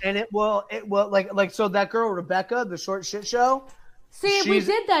image. And it will like so that girl Rebecca, the short shit show. See, we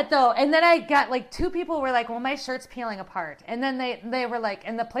did that though, and then I got like 2 people were like, "Well, my shirt's peeling apart," and then they were like,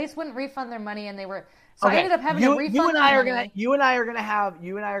 and the place wouldn't refund their money, and they were so I ended up having to refund. You and I are gonna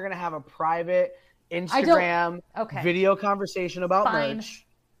have a private Instagram video conversation about merch.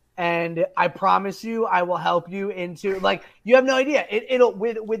 And I promise you, I will help you into like you have no idea. It'll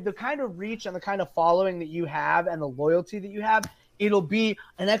with the kind of reach and the kind of following that you have and the loyalty that you have, it'll be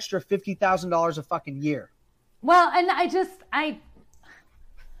an extra $50,000 a fucking year. Well, and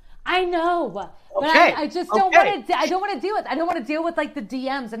I know, but I just don't want to. I don't want to deal with. I don't want to deal with like the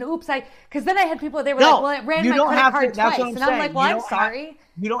DMs and because then I had people. They were like, "Well, it ran my credit card twice," and I'm like, "Well, I'm sorry."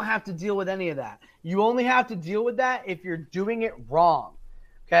 You don't have to deal with any of that. You only have to deal with that if you're doing it wrong.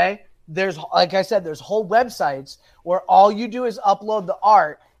 Okay. There's, like I said, there's whole websites where all you do is upload the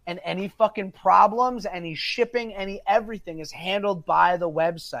art and any fucking problems, any shipping, any everything is handled by the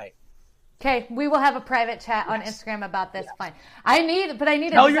website. Okay, we will have a private chat on Instagram about this. Fine. I need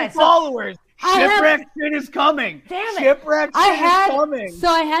Tell your followers. Shipwreck shit is coming. Damn it. Shipwreck shit is coming. So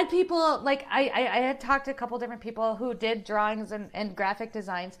I had people, like, I had talked to a couple different people who did drawings and graphic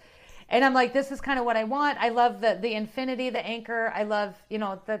designs. And I'm like, this is kind of what I want. I love the infinity, the anchor. I love,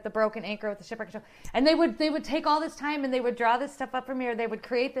 the broken anchor with the shipwreck. And they would take all this time and they would draw this stuff up for me, or they would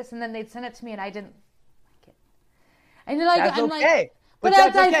create this and then they'd send it to me and I didn't like it. And you're like, that's I'm okay. Like, but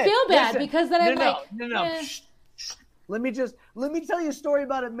I feel bad because then I'm like, no. Shh. Let me tell you a story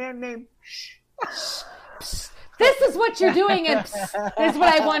about a man named. This is what you're doing, and is what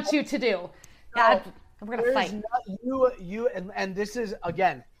I want you to do. Yeah, we're gonna fight. You and this is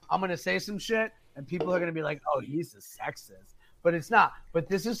again. I'm gonna say some shit, and people are gonna be like, "Oh, he's a sexist," but it's not. But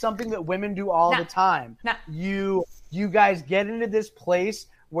this is something that women do all the time. You guys get into this place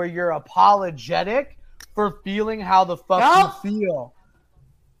where you're apologetic for feeling how the fuck you feel.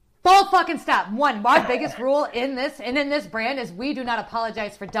 Full fucking stop. My biggest rule in this brand is we do not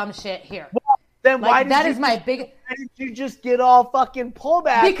apologize for dumb shit here. Well, then why why did you just get all fucking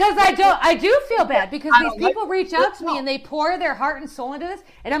pullback? Because I do feel bad because these people reach out to me and they pour their heart and soul into this,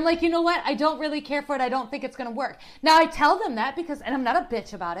 and I'm like, you know what? I don't really care for it. I don't think it's going to work. Now I tell them that and I'm not a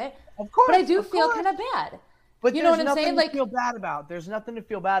bitch about it. Of course, but I do feel kind of bad. But you know what I'm saying? Like, feel bad about. There's nothing to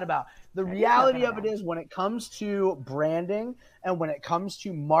feel bad about. The reality of it is, when it comes to branding and when it comes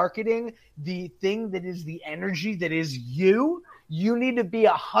to marketing, the thing that is the energy that is you need to be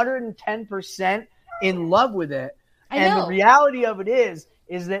 110% in love with it. And the reality of it is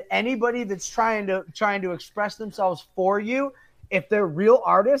that anybody that's trying to express themselves for you, if they're real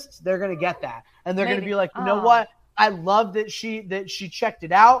artists, they're going to get that. And they're going to be like, you know what? I love that she checked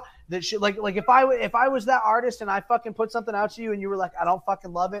it out. That she like if I was that artist and I fucking put something out to you and you were like, I don't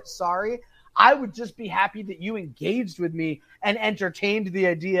fucking love it, sorry, I would just be happy that you engaged with me and entertained the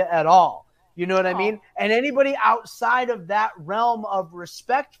idea at all. You know what I mean? And anybody outside of that realm of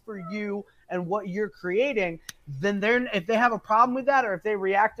respect for you and what you're creating, then if they have a problem with that or if they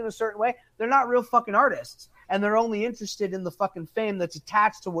react in a certain way, they're not real fucking artists. And they're only interested in the fucking fame that's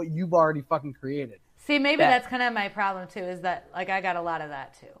attached to what you've already fucking created. See, maybe that's kind of my problem too, is that like I got a lot of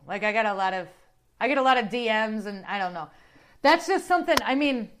that too. Like I get a lot of DMs and I don't know. That's just something, I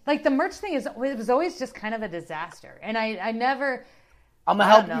mean, like the merch thing it was always just kind of a disaster. And I never... I'm going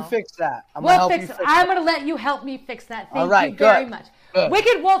to help you fix that. I'm going to let you help me fix that. Thank you very much. Good.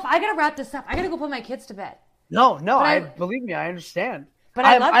 Wicked Wolf, I got to wrap this up. I got to go put my kids to bed. No, believe me, I understand. But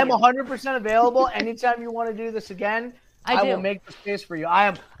I'm 100% available. Anytime you want to do this again, I will make the space for you.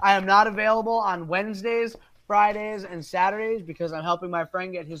 I am not available on Wednesdays, Fridays, and Saturdays because I'm helping my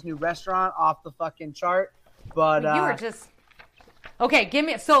friend get his new restaurant off the fucking chart. But you were just... Okay,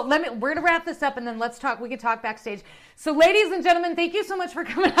 we're gonna wrap this up and then we can talk backstage. So ladies and gentlemen, thank you so much for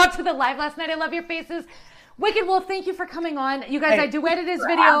coming out to the live last night. I love your faces. Wicked Wolf, thank you for coming on. You guys, I duetted his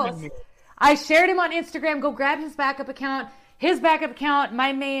videos. I shared him on Instagram. Go grab his backup account. His backup account,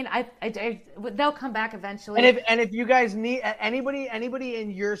 my main, they'll come back eventually. And if you guys need anybody in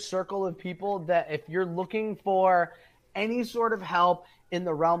your circle of people that if you're looking for any sort of help in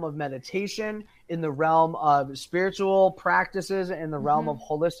the realm of meditation, in the realm of spiritual practices, in the realm of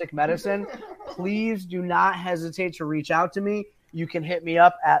holistic medicine, please do not hesitate to reach out to me. You can hit me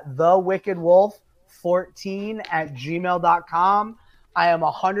up at thewickedwolf14@gmail.com. I am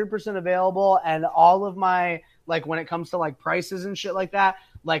 100% available, and all of my, like, when it comes to like prices and shit like that,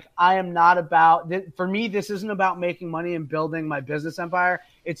 like I am not about, for me, this isn't about making money and building my business empire.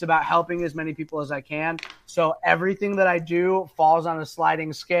 It's about helping as many people as I can. So everything that I do falls on a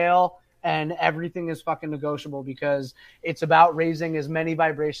sliding scale and everything is fucking negotiable because it's about raising as many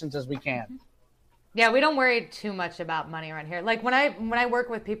vibrations as we can. Yeah, we don't worry too much about money around here. Like when I work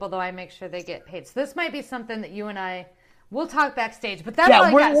with people, though, I make sure they get paid. So this might be something that you and I we'll talk backstage. But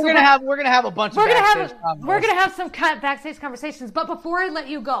that's we're gonna have a bunch of backstage conversations. We're gonna have some backstage conversations. But before I let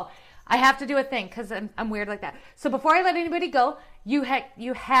you go, I have to do a thing because I'm weird like that. So before I let anybody go, you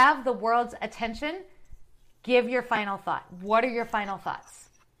have the world's attention. Give your final thought. What are your final thoughts?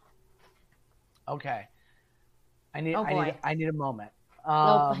 Okay, I need a moment.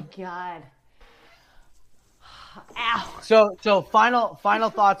 Oh my God. Ow. So final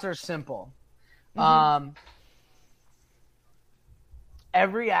thoughts are simple.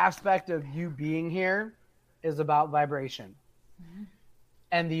 Every aspect of you being here is about vibration.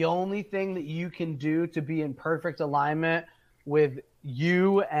 And the only thing that you can do to be in perfect alignment with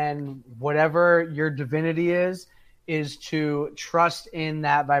you and whatever your divinity is to trust in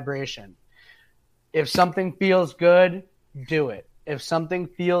that vibration. If something feels good, do it. If something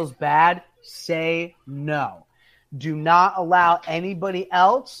feels bad, say no. Do not allow anybody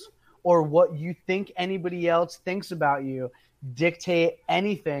else or what you think anybody else thinks about you dictate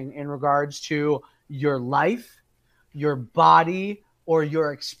anything in regards to your life, your body, or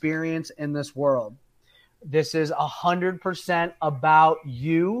your experience in this world. This is 100% about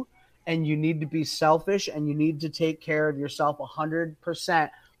you, and you need to be selfish and you need to take care of yourself 100%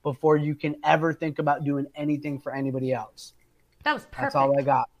 before you can ever think about doing anything for anybody else. That was perfect. That's all I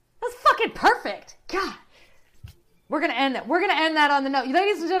got. That's fucking perfect. God. We're going to end that. We're going to end that on the note.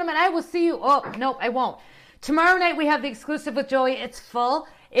 Ladies and gentlemen, I will see you. Oh, nope, I won't. Tomorrow night we have the exclusive with Joey. It's full.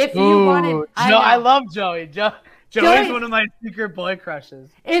 If you wanted, I love Joey. Joey's one of my secret boy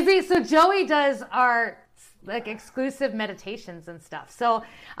crushes. Is he? So Joey does our like exclusive meditations and stuff. So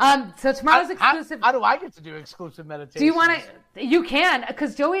tomorrow's exclusive. How do I get to do exclusive meditations? Do you want to? You can,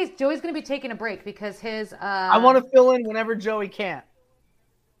 because Joey's going to be taking a break because his. I want to fill in whenever Joey can't.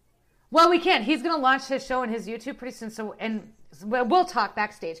 Well, we can. He's going to launch his show on his YouTube pretty soon. So we'll talk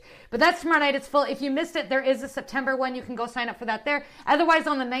backstage. But that's tomorrow night. It's full. If you missed it, there is a September one. You can go sign up for that there. Otherwise,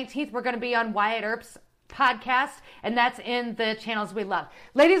 on the 19th, we're going to be on Wyatt Earp's podcast, and that's in the channels we love.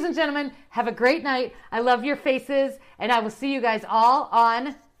 Ladies and gentlemen, have a great night. I love your faces, and I will see you guys all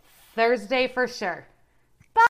on Thursday for sure.